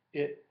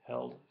 it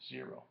held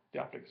zero. The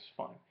optic is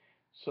fine.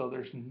 So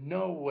there's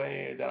no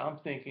way that I'm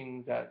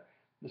thinking that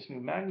this new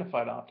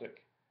magnified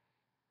optic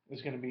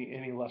is going to be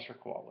any lesser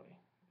quality.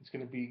 It's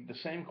going to be the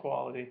same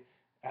quality,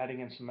 adding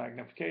in some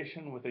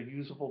magnification with a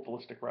usable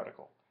ballistic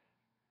reticle.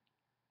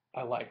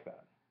 I like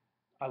that.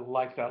 I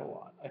like that a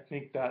lot. I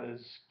think that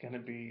is going to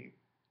be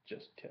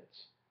just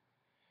tits.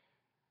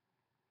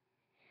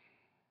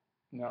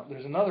 Now,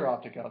 there's another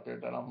optic out there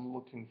that I'm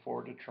looking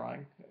forward to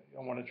trying.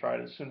 I want to try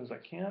it as soon as I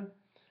can.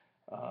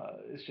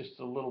 It's just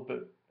a little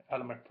bit out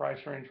of my price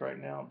range right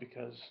now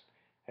because,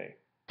 hey,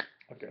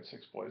 I've got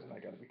 6 boys and I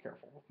got to be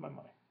careful with my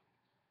money.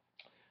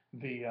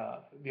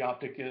 The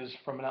optic is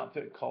from an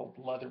outfit called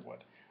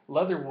Leatherwood.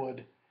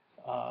 Leatherwood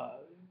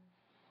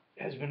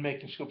has been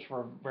making scopes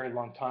for a very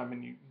long time,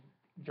 and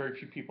very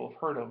few people have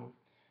heard of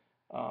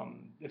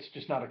them. It's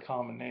just not a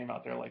common name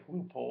out there like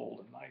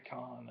Leupold and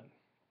Nikon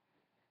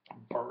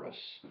and Burris.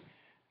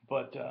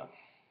 But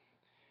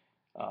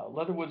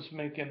Leatherwood's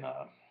making,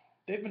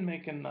 they've been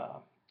making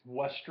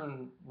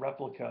Western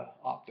replica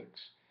optics.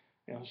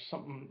 You know,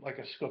 something like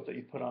a scope that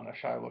you put on a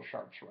Shiloh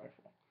Sharps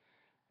rifle.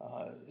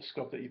 A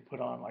scope that you put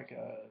on like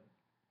a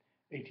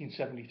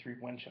 1873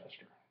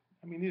 Winchester.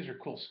 I mean, these are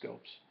cool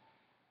scopes.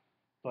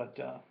 But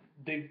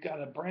they've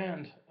got a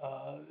brand,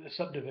 a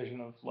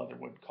subdivision of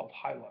Leatherwood called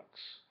Hi-Lux.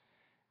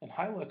 And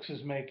Hi-Lux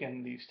is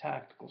making these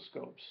tactical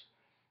scopes.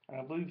 And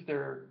I believe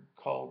they're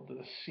called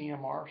the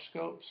CMR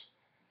scopes.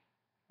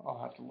 I'll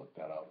have to look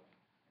that up.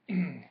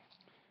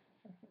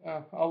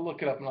 I'll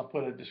look it up and I'll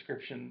put a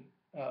description,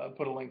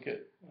 put a link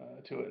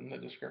to it in the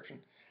description.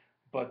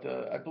 But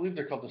I believe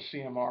they're called the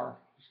CMR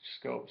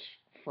scopes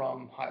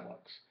from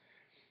Hi-Lux.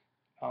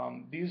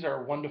 These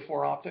are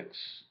 1:4 optics.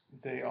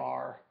 They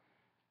are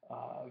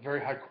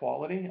very high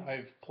quality.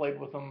 I've played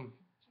with them,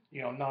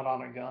 you know, not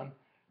on a gun,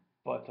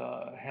 but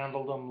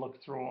handled them,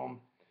 looked through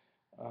them,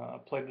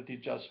 played with the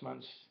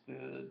adjustments,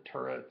 the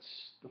turrets,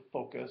 the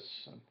focus,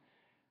 and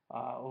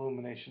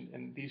illumination.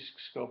 And these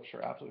scopes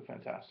are absolutely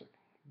fantastic.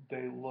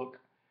 They look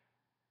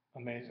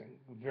amazing.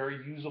 Very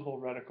usable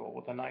reticle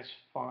with a nice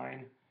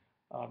fine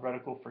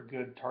reticle for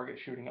good target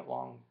shooting at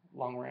long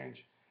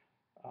range.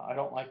 I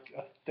don't like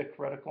a thick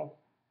reticle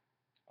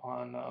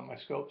on my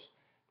scopes,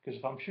 because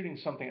if I'm shooting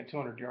something at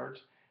 200 yards,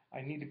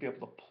 I need to be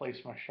able to place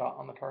my shot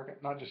on the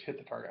target, not just hit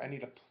the target. I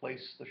need to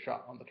place the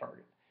shot on the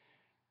target.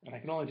 And I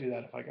can only do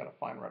that if I got a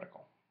fine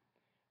reticle.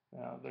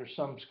 There's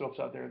some scopes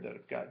out there that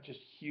have got just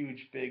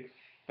huge, big,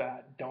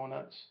 fat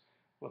donuts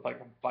with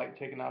like a bite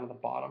taken out of the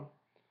bottom.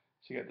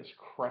 So you got this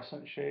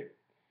crescent shape,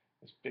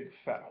 this big,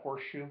 fat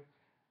horseshoe.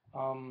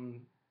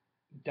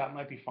 That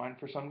might be fine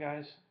for some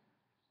guys.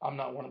 I'm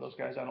not one of those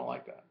guys. I don't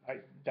like that.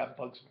 That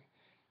bugs me.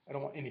 I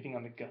don't want anything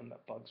on the gun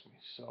that bugs me.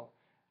 So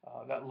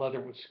that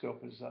Leatherwood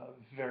scope is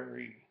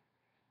very,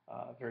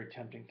 very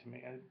tempting to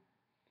me.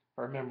 If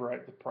I remember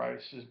right, the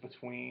price is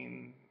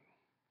between,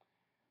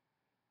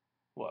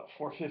 what,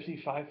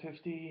 $450,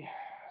 $550,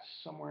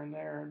 somewhere in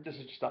there. This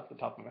is just off the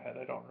top of my head.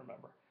 I don't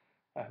remember.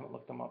 I haven't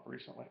looked them up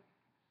recently.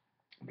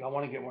 But I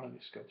want to get one of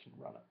these scopes and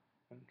run it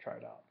and try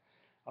it out.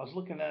 I was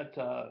looking at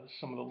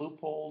some of the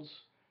Leupolds.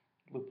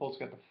 Leupold's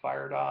got the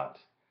fire dot,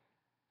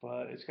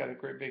 but it's got a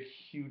great big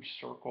huge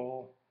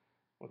circle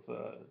with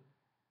a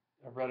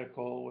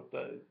reticle with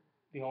the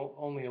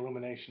only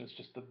illumination is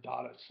just the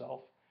dot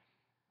itself,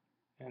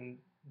 and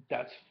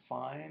that's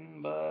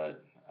fine.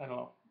 But I don't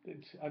know.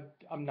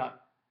 I'm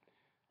not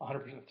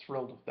 100%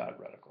 thrilled with that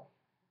reticle.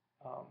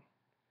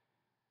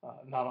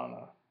 Not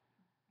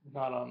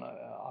on an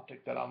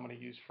optic that I'm going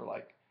to use for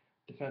like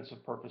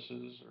defensive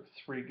purposes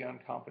or 3-gun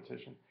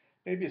competition.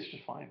 Maybe it's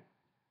just fine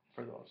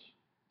for those,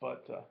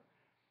 but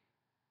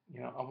you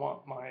know, I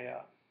want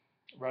my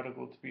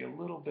reticle to be a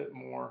little bit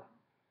more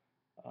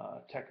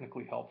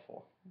technically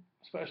helpful,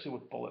 especially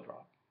with bullet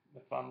drop.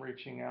 If I'm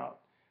reaching out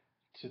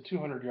to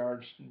 200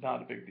 yards,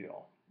 not a big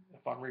deal.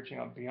 If I'm reaching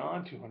out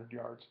beyond 200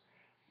 yards,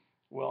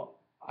 well,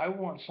 I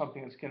want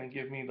something that's going to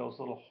give me those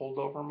little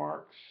holdover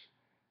marks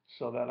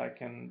so that I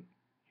can,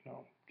 you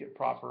know, get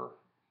proper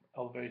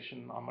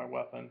elevation on my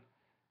weapon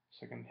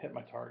so I can hit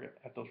my target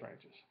at those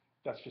ranges.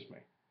 That's just me.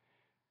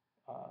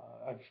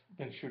 I've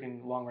been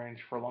shooting long range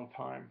for a long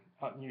time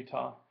out in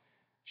Utah,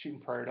 shooting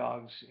prairie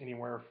dogs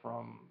anywhere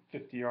from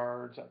 50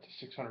 yards up to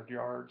 600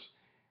 yards,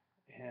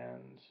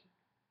 and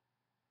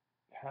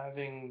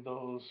having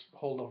those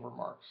holdover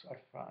marks I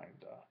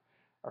find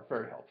are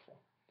very helpful.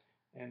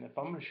 And if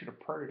I'm going to shoot a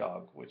prairie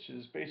dog, which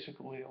is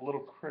basically a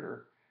little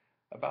critter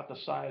about the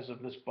size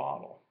of this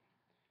bottle,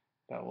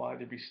 that will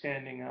either be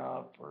standing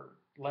up or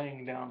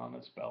laying down on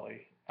its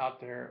belly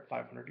out there at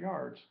 500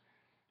 yards,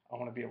 I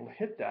want to be able to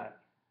hit that.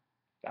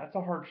 That's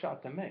a hard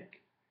shot to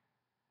make.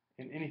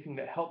 And anything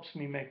that helps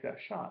me make that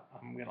shot,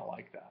 I'm going to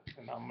like that.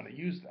 And I'm going to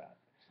use that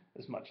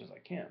as much as I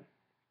can.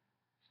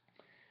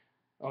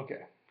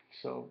 Okay,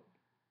 so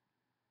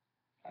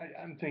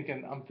I'm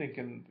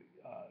thinking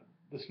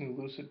this new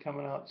Lucid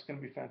coming out, it's going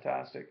to be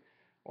fantastic.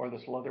 Or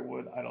this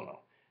Leatherwood, I don't know.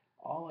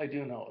 All I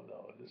do know,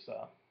 though, is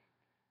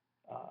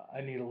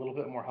I need a little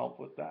bit more help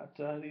with that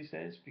these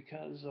days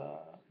because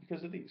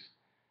of these.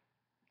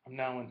 I'm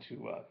now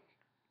into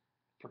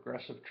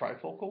progressive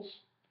trifocals,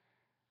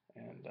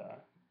 and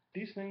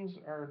these things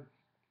are,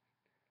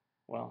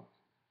 well,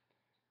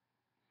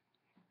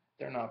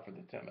 they're not for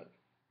the timid.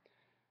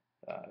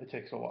 It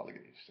takes a while to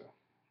get used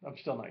to. I'm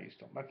still not used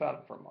to them. I've had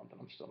them for a month, and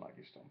I'm still not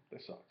used to them. They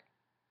suck.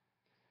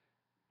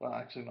 Well,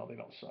 actually, no, they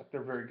don't suck.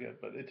 They're very good,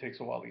 but it takes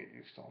a while to get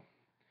used to them.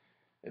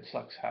 It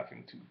sucks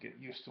having to get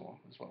used to them,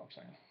 is what I'm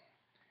saying.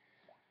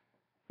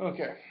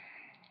 Okay,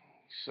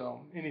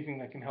 so anything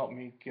that can help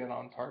me get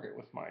on target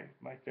with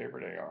my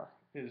favorite AR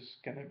is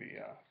going to be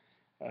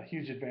a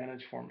huge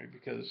advantage for me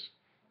because,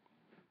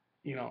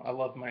 you know, I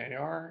love my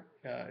AR.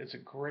 It's a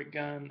great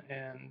gun,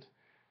 and,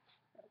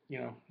 you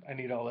know, I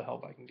need all the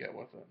help I can get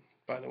with it.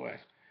 By the way,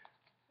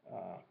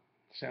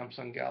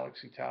 Samsung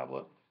Galaxy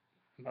tablet,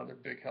 another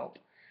big help.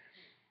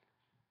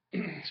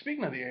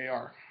 Speaking of the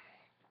AR,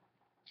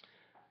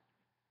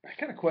 I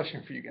got a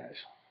question for you guys.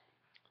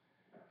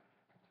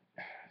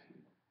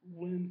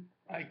 When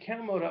I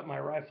camoed up my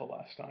rifle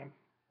last time,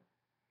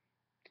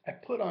 I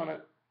put on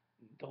it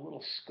the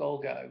little skull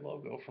guy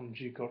logo from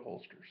G-Code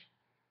holsters.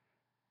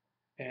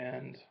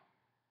 And,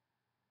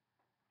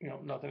 you know,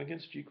 nothing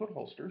against G-Code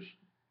holsters,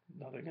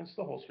 nothing against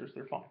the holsters,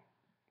 they're fine.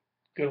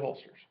 Good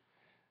holsters.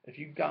 If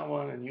you've got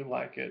one and you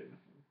like it,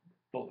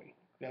 bully.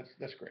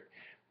 That's great.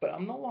 But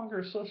I'm no longer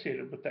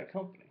associated with that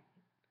company.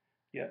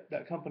 Yet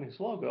that company's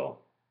logo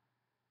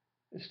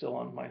is still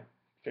on my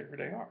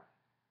favorite AR.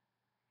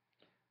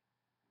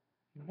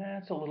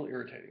 That's a little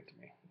irritating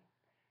to me.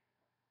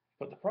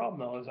 But the problem,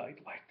 though, is I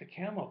like the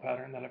camo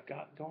pattern that I've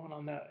got going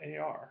on that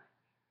AR.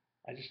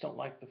 I just don't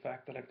like the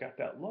fact that I've got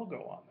that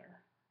logo on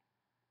there.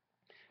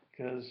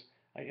 Because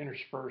I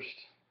interspersed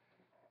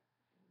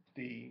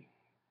the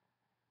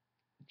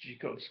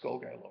G-Code Skull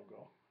Guy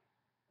logo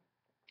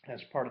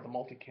as part of the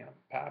multicam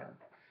pattern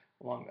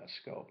along that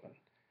scope. And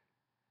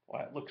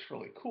while it looks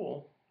really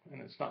cool,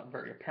 and it's not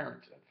very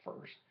apparent at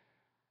first,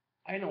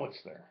 I know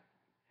it's there.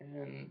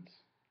 And,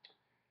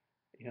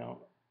 you know,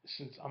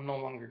 since I'm no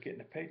longer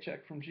getting a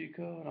paycheck from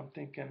G-Code, I'm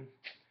thinking,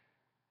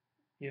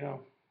 you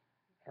know,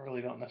 I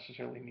really don't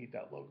necessarily need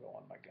that logo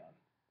on my gun.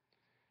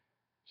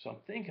 So I'm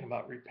thinking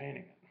about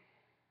repainting it.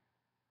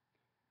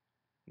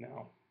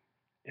 Now,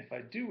 if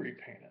I do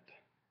repaint it,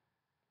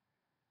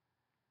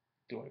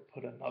 do I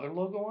put another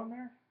logo on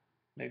there?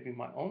 Maybe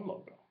my own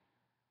logo.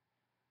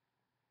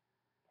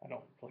 I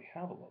don't really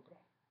have a logo,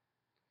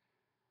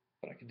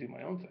 but I could do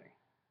my own thing.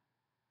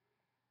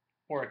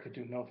 Or I could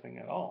do nothing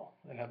at all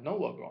and have no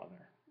logo on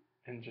there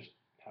and just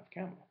have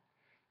camo.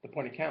 The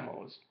point of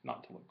camo is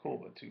not to look cool,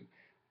 but to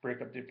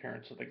break up the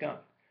appearance of the gun.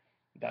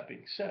 That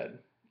being said,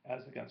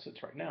 as the gun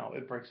sits right now,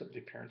 it breaks up the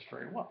appearance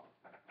very well.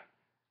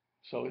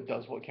 So it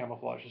does what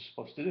camouflage is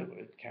supposed to do.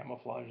 It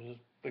camouflages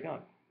the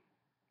gun.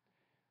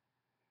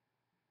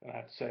 And I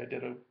have to say I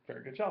did a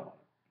very good job on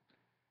it.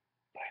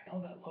 But I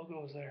know that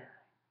logo is there.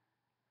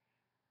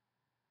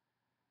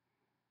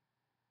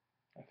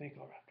 I think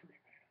I'll have to repaint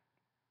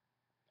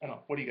it. I don't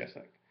know. What do you guys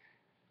think?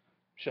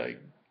 Should I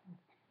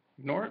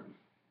ignore it?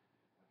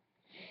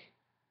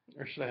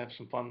 Or should I have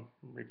some fun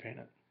and repaint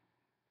it?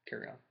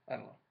 Carry on. I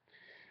don't know.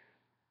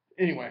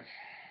 Anyway,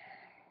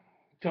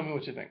 tell me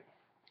what you think.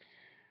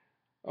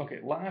 Okay,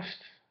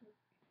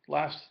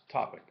 last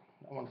topic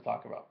I want to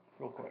talk about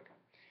real quick.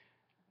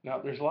 Now,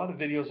 there's a lot of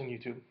videos on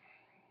YouTube,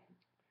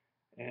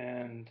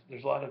 and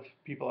there's a lot of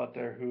people out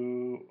there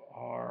who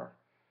are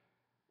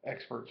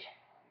experts,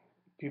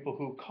 people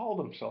who call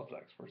themselves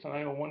experts. And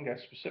I know one guy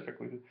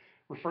specifically who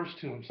refers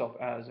to himself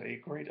as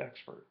a great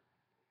expert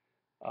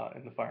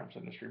in the firearms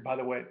industry. By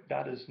the way,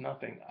 that is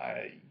nothing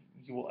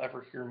you will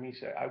ever hear me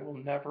say. I will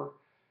never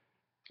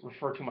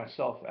refer to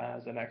myself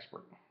as an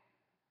expert.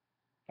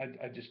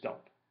 I just don't.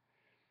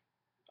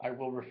 I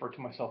will refer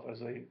to myself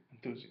as an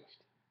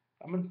enthusiast.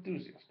 I'm an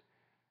enthusiast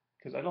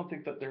because I don't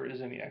think that there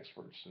is any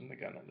experts in the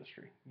gun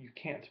industry. You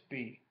can't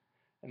be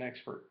an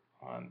expert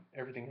on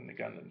everything in the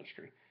gun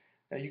industry.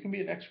 Now, you can be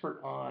an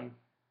expert on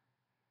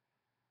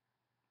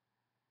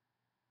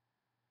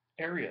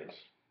areas,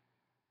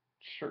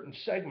 certain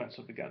segments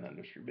of the gun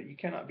industry, but you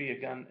cannot be a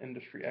gun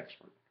industry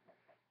expert.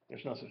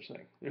 There's no such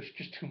thing. There's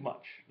just too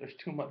much. There's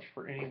too much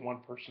for any one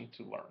person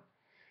to learn,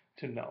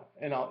 to know,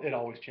 and it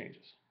always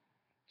changes.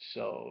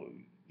 So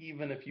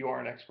even if you are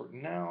an expert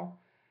now,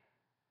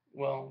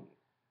 well,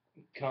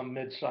 come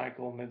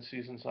mid-cycle,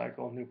 mid-season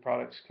cycle, new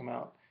products come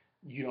out,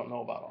 you don't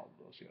know about all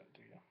of those yet,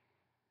 do you?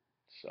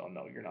 So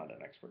no, you're not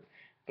an expert.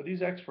 But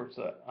these experts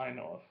that I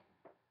know of,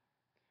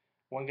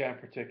 one guy in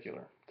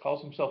particular,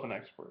 calls himself an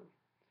expert,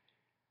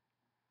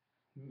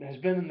 has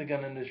been in the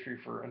gun industry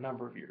for a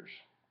number of years,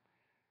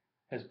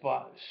 has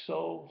bought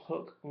so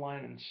hook,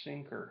 line, and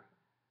sinker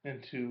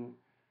into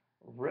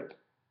rip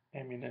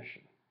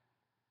ammunition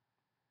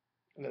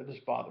that this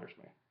bothers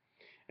me.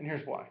 And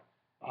here's why.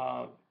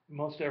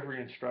 Most every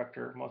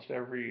instructor, most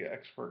every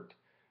expert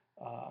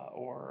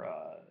or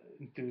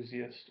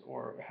enthusiast,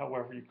 or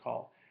however you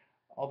call,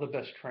 all the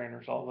best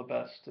trainers, all the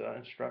best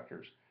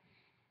instructors,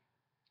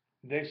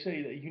 they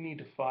say that you need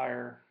to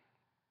fire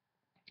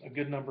a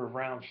good number of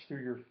rounds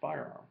through your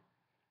firearm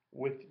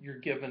with your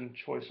given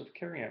choice of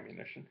carry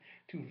ammunition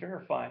to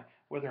verify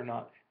whether or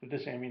not that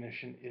this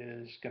ammunition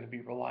is going to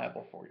be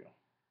reliable for you.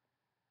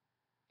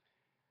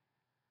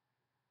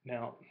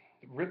 Now,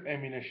 rip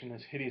ammunition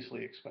is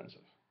hideously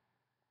expensive.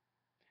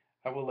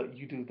 I will let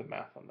you do the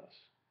math on this.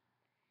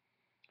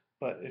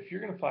 But if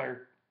you're going to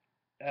fire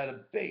at a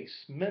base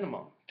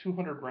minimum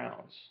 200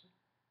 rounds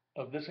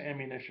of this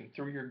ammunition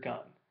through your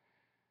gun,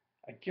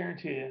 I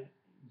guarantee you,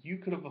 you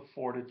could have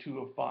afforded to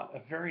have bought a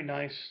very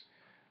nice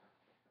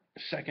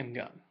second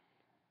gun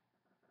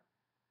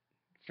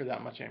for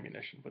that much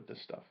ammunition with this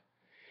stuff.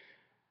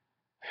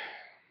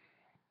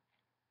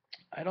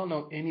 I don't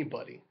know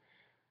anybody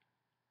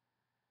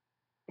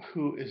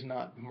who is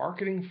not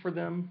marketing for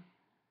them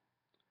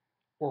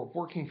or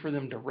working for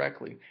them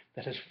directly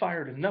that has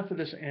fired enough of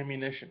this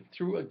ammunition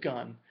through a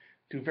gun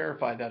to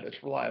verify that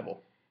it's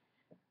reliable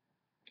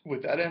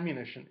with that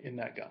ammunition in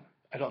that gun.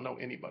 I don't know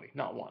anybody,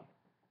 not one.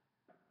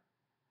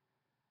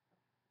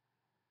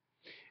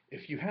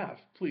 If you have,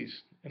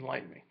 please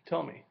enlighten me.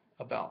 Tell me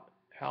about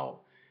how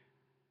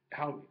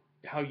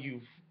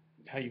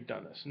you've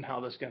done this and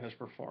how this gun has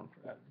performed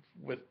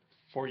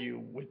for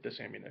you with this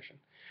ammunition.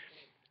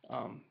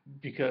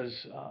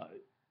 Because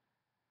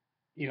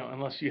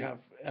unless you have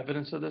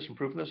evidence of this and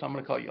proof of this, I'm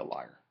going to call you a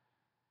liar.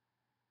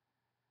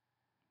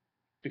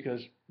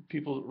 Because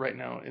people right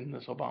now in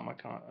this Obama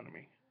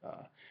economy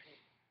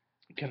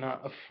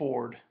cannot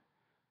afford,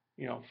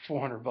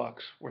 $400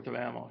 worth of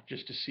ammo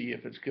just to see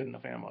if it's good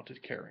enough ammo to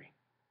carry.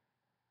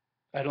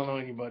 I don't know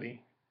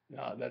anybody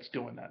that's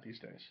doing that these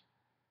days.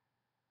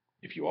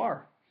 If you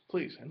are,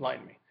 please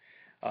enlighten me.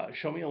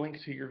 Show me a link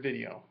to your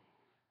video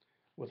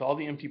with all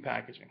the empty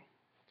packaging,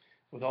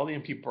 with all the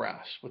empty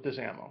brass, with this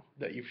ammo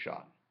that you've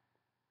shot,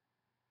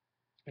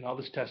 and all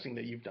this testing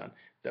that you've done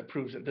that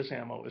proves that this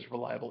ammo is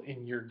reliable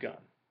in your gun.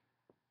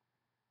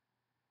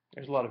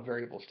 There's a lot of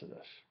variables to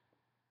this,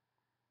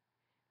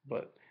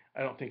 but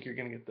I don't think you're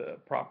going to get the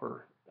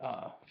proper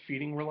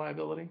feeding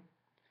reliability,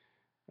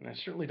 and I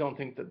certainly don't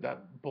think that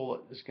that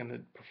bullet is going to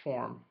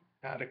perform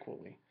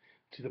adequately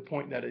to the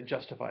point that it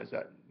justifies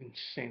that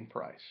insane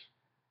price.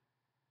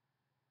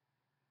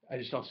 I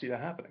just don't see that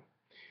happening.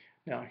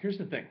 Now, here's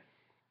the thing.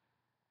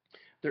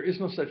 There is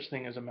no such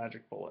thing as a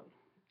magic bullet.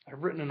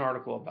 I've written an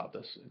article about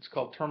this. It's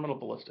called Terminal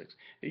Ballistics.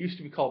 It used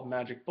to be called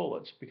magic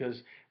bullets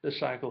because this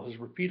cycle has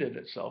repeated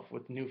itself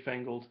with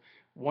newfangled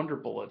wonder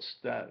bullets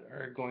that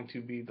are going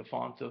to be the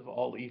font of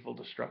all evil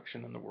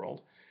destruction in the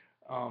world.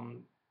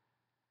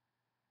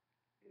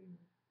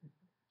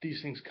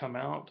 These things come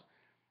out.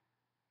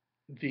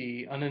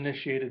 The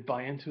uninitiated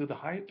buy into the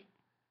hype.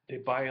 They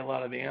buy a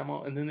lot of the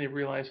ammo, and then they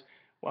realize,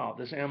 wow,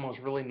 this ammo is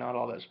really not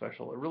all that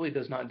special. It really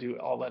does not do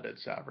all that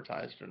it's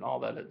advertised and all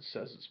that it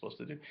says it's supposed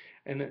to do.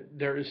 And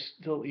there is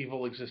still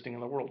evil existing in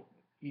the world,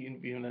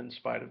 even in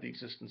spite of the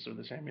existence of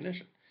this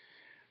ammunition.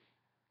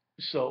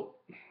 So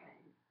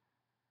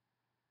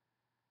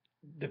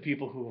the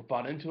people who have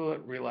bought into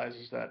it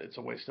realizes that it's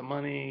a waste of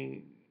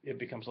money, it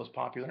becomes less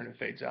popular, and it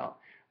fades out.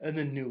 And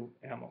then new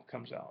ammo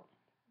comes out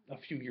a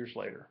few years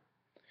later.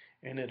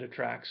 And it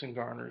attracts and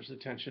garners the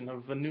attention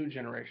of a new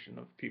generation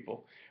of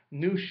people,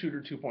 new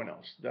shooter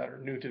 2.0s that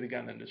are new to the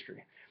gun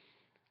industry.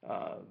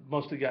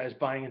 Most of the guys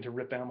buying into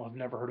rip ammo have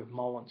never heard of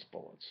Mullins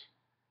bullets,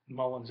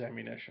 Mullins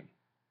ammunition.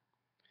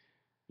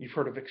 You've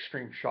heard of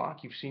Extreme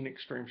Shock, you've seen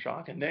Extreme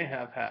Shock, and they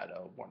have had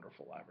a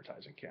wonderful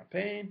advertising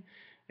campaign,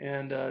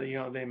 and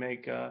they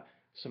make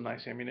some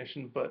nice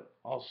ammunition, but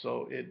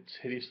also it's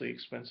hideously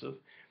expensive.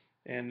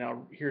 And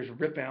now here's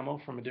rip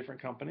ammo from a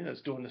different company that's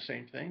doing the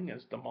same thing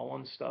as the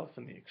Mullins stuff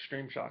and the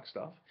Extreme Shock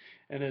stuff.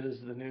 And it is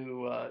the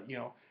new,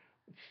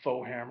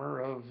 faux hammer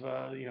of,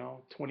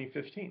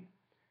 2015.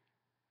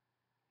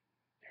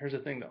 Here's the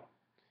thing, though.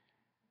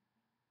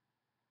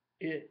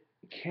 It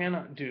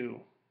cannot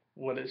do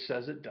what it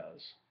says it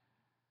does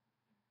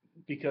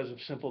because of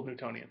simple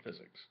Newtonian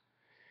physics.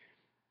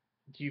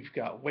 You've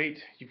got weight,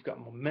 you've got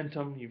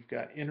momentum, you've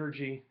got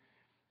energy.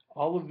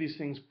 All of these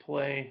things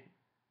play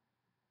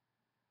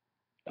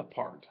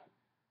apart.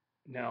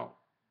 Now,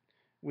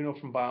 we know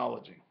from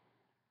biology,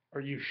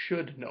 or you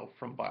should know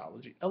from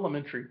biology,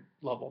 elementary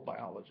level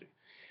biology,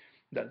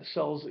 that the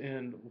cells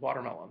in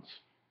watermelons,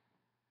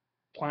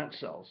 plant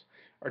cells,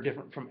 are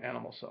different from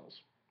animal cells.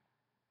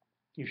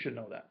 You should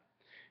know that.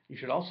 You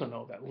should also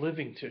know that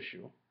living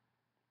tissue,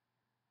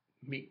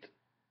 meat,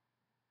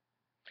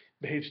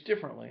 behaves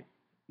differently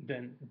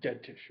than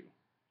dead tissue,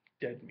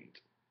 dead meat.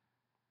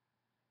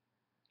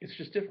 It's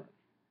just different.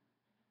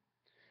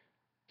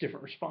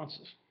 Different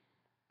responses.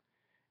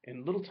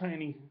 And little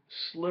tiny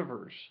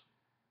slivers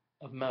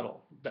of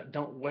metal that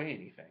don't weigh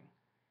anything,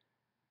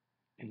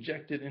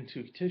 injected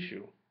into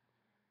tissue,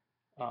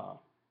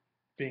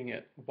 being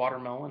it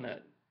watermelon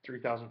at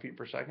 3,000 feet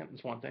per second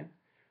is one thing,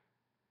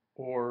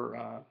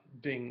 or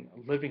being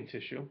living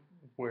tissue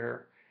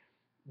where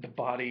the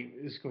body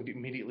is going to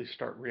immediately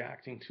start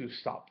reacting to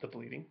stop the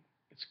bleeding.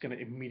 It's going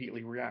to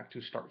immediately react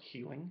to start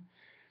healing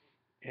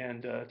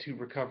and to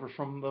recover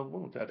from the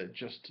wound that it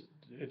just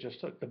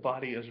took. The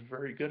body is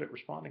very good at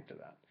responding to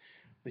that.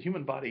 The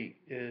human body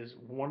is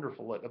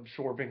wonderful at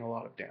absorbing a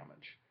lot of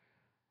damage.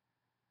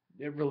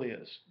 It really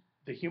is.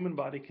 The human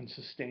body can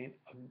sustain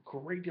a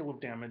great deal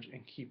of damage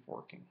and keep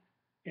working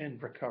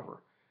and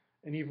recover,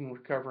 and even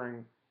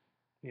recovering,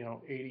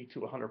 80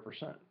 to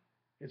 100%.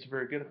 It's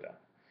very good at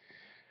that.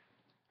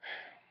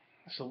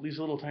 So these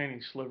little tiny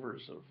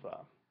slivers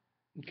of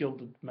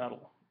gilded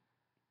metal,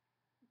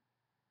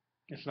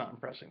 it's not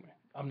impressing me.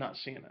 I'm not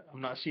seeing it.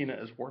 I'm not seeing it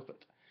as worth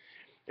it.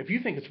 If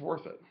you think it's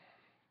worth it,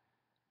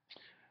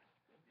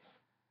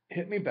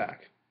 hit me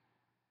back.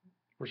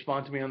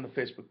 Respond to me on the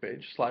Facebook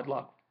page,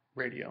 Slidelock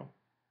Radio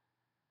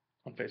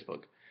on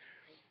Facebook,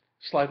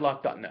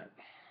 slidelock.net,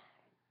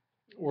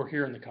 or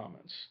here in the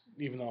comments,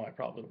 even though I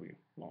probably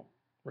won't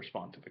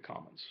respond to the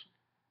comments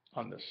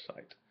on this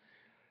site.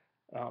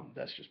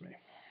 That's just me.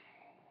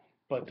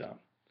 But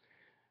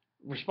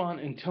respond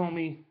and tell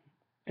me,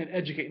 and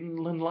educate and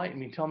enlighten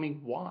me. Tell me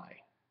why.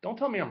 Don't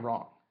tell me I'm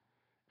wrong.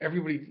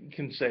 Everybody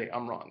can say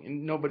I'm wrong,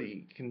 and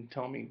nobody can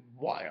tell me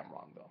why I'm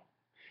wrong, though.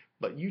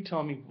 But you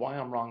tell me why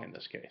I'm wrong in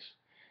this case,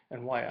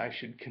 and why I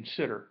should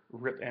consider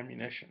RIP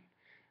ammunition,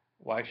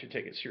 why I should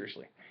take it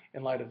seriously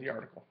in light of the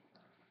article.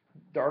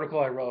 The article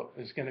I wrote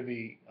is going to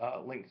be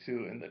linked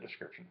to in the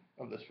description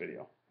of this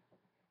video.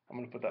 I'm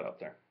going to put that up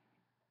there.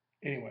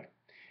 Anyway,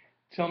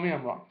 tell me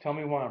I'm wrong. Tell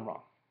me why I'm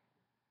wrong.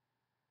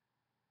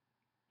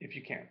 If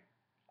you can.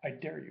 I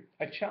dare you.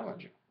 I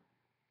challenge you.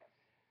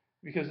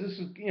 Because this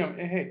is,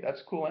 hey,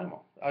 that's cool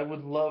ammo. I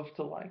would love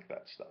to like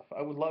that stuff.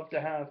 I would love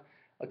to have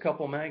a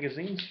couple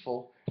magazines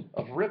full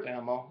of RIP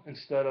ammo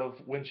instead of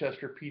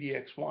Winchester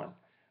PDX-1.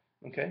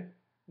 Okay?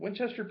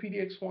 Winchester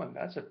PDX-1,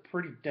 that's a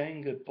pretty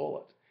dang good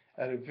bullet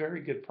at a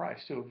very good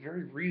price, to a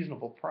very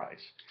reasonable price.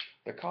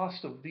 The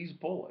cost of these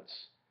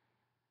bullets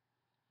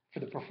for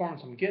the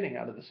performance I'm getting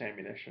out of this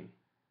ammunition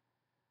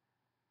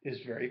is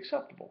very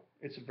acceptable.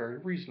 It's very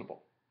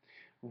reasonable.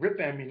 RIP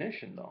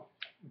ammunition, though,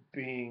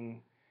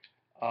 being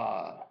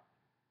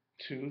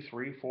 2,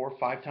 3, 4,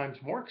 5 times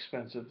more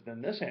expensive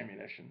than this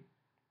ammunition,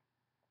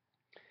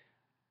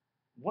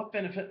 what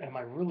benefit am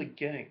I really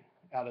getting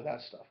out of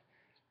that stuff?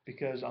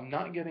 Because I'm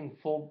not getting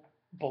full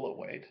bullet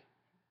weight.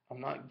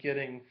 I'm not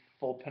getting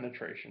full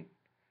penetration.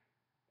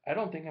 I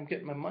don't think I'm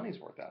getting my money's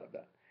worth out of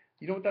that.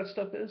 You know what that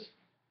stuff is?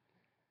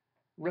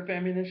 RIP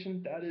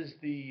ammunition, that is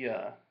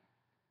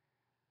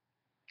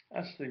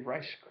that's the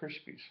Rice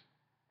Krispies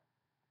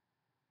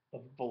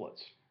of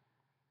bullets.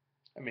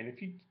 I mean,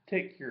 if you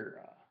take your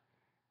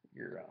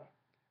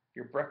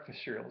breakfast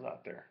cereals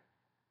out there,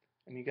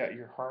 and you got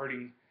your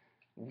hearty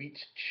wheat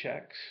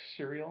Chex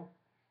cereal,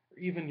 or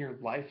even your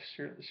Life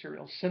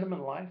cereal,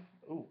 Cinnamon Life.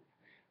 Ooh,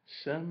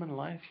 Cinnamon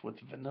Life with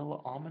vanilla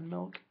almond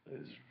milk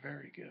is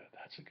very good.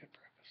 That's a good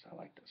breakfast. I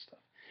like that stuff.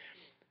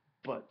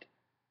 But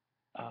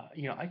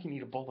I can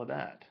eat a bowl of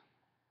that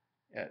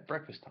at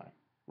breakfast time,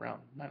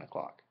 around 9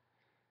 o'clock,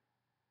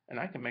 and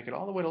I can make it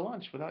all the way to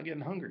lunch without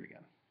getting hungry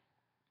again.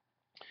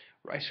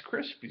 Rice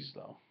Krispies,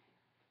 though.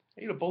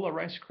 I eat a bowl of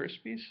Rice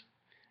Krispies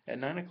at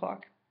 9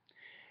 o'clock.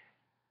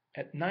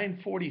 At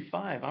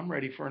 9:45, I'm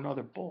ready for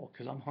another bowl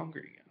because I'm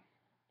hungry again.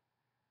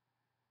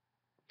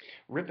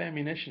 RIP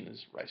ammunition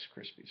is Rice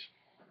Krispies.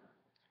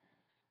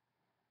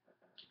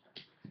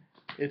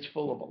 It's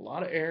full of a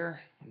lot of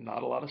air,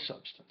 not a lot of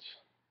substance.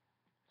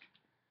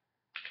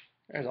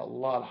 There's a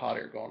lot of hot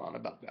air going on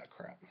about that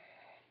crap.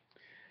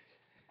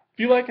 If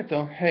you like it,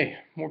 though, hey,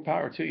 more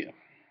power to you.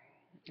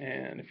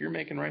 And if you're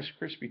making Rice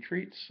Krispie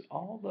treats,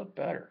 all the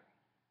better.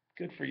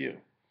 Good for you.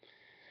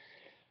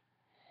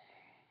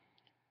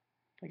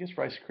 I guess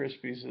Rice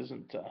Krispies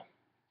isn't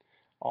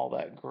all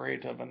that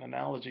great of an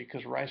analogy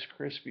because Rice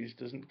Krispies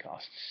doesn't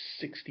cost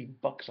 $60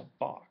 a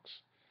box.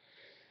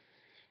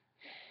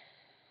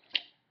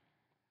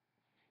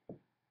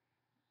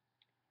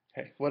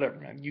 Hey, whatever,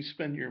 man. You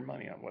spend your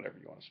money on whatever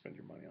you want to spend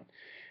your money on.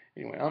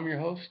 Anyway, I'm your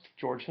host,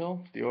 George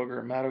Hill, the ogre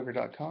at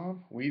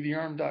madogre.com,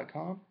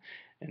 wethearm.com,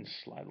 and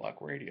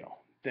Slidelock Radio.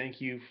 Thank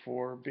you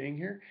for being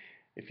here.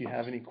 If you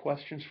have any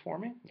questions for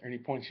me, or any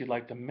points you'd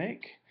like to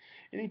make,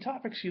 any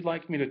topics you'd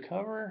like me to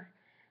cover,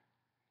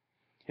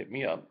 hit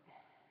me up.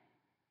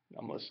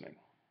 I'm listening.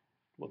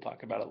 We'll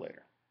talk about it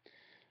later.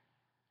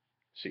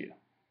 See ya.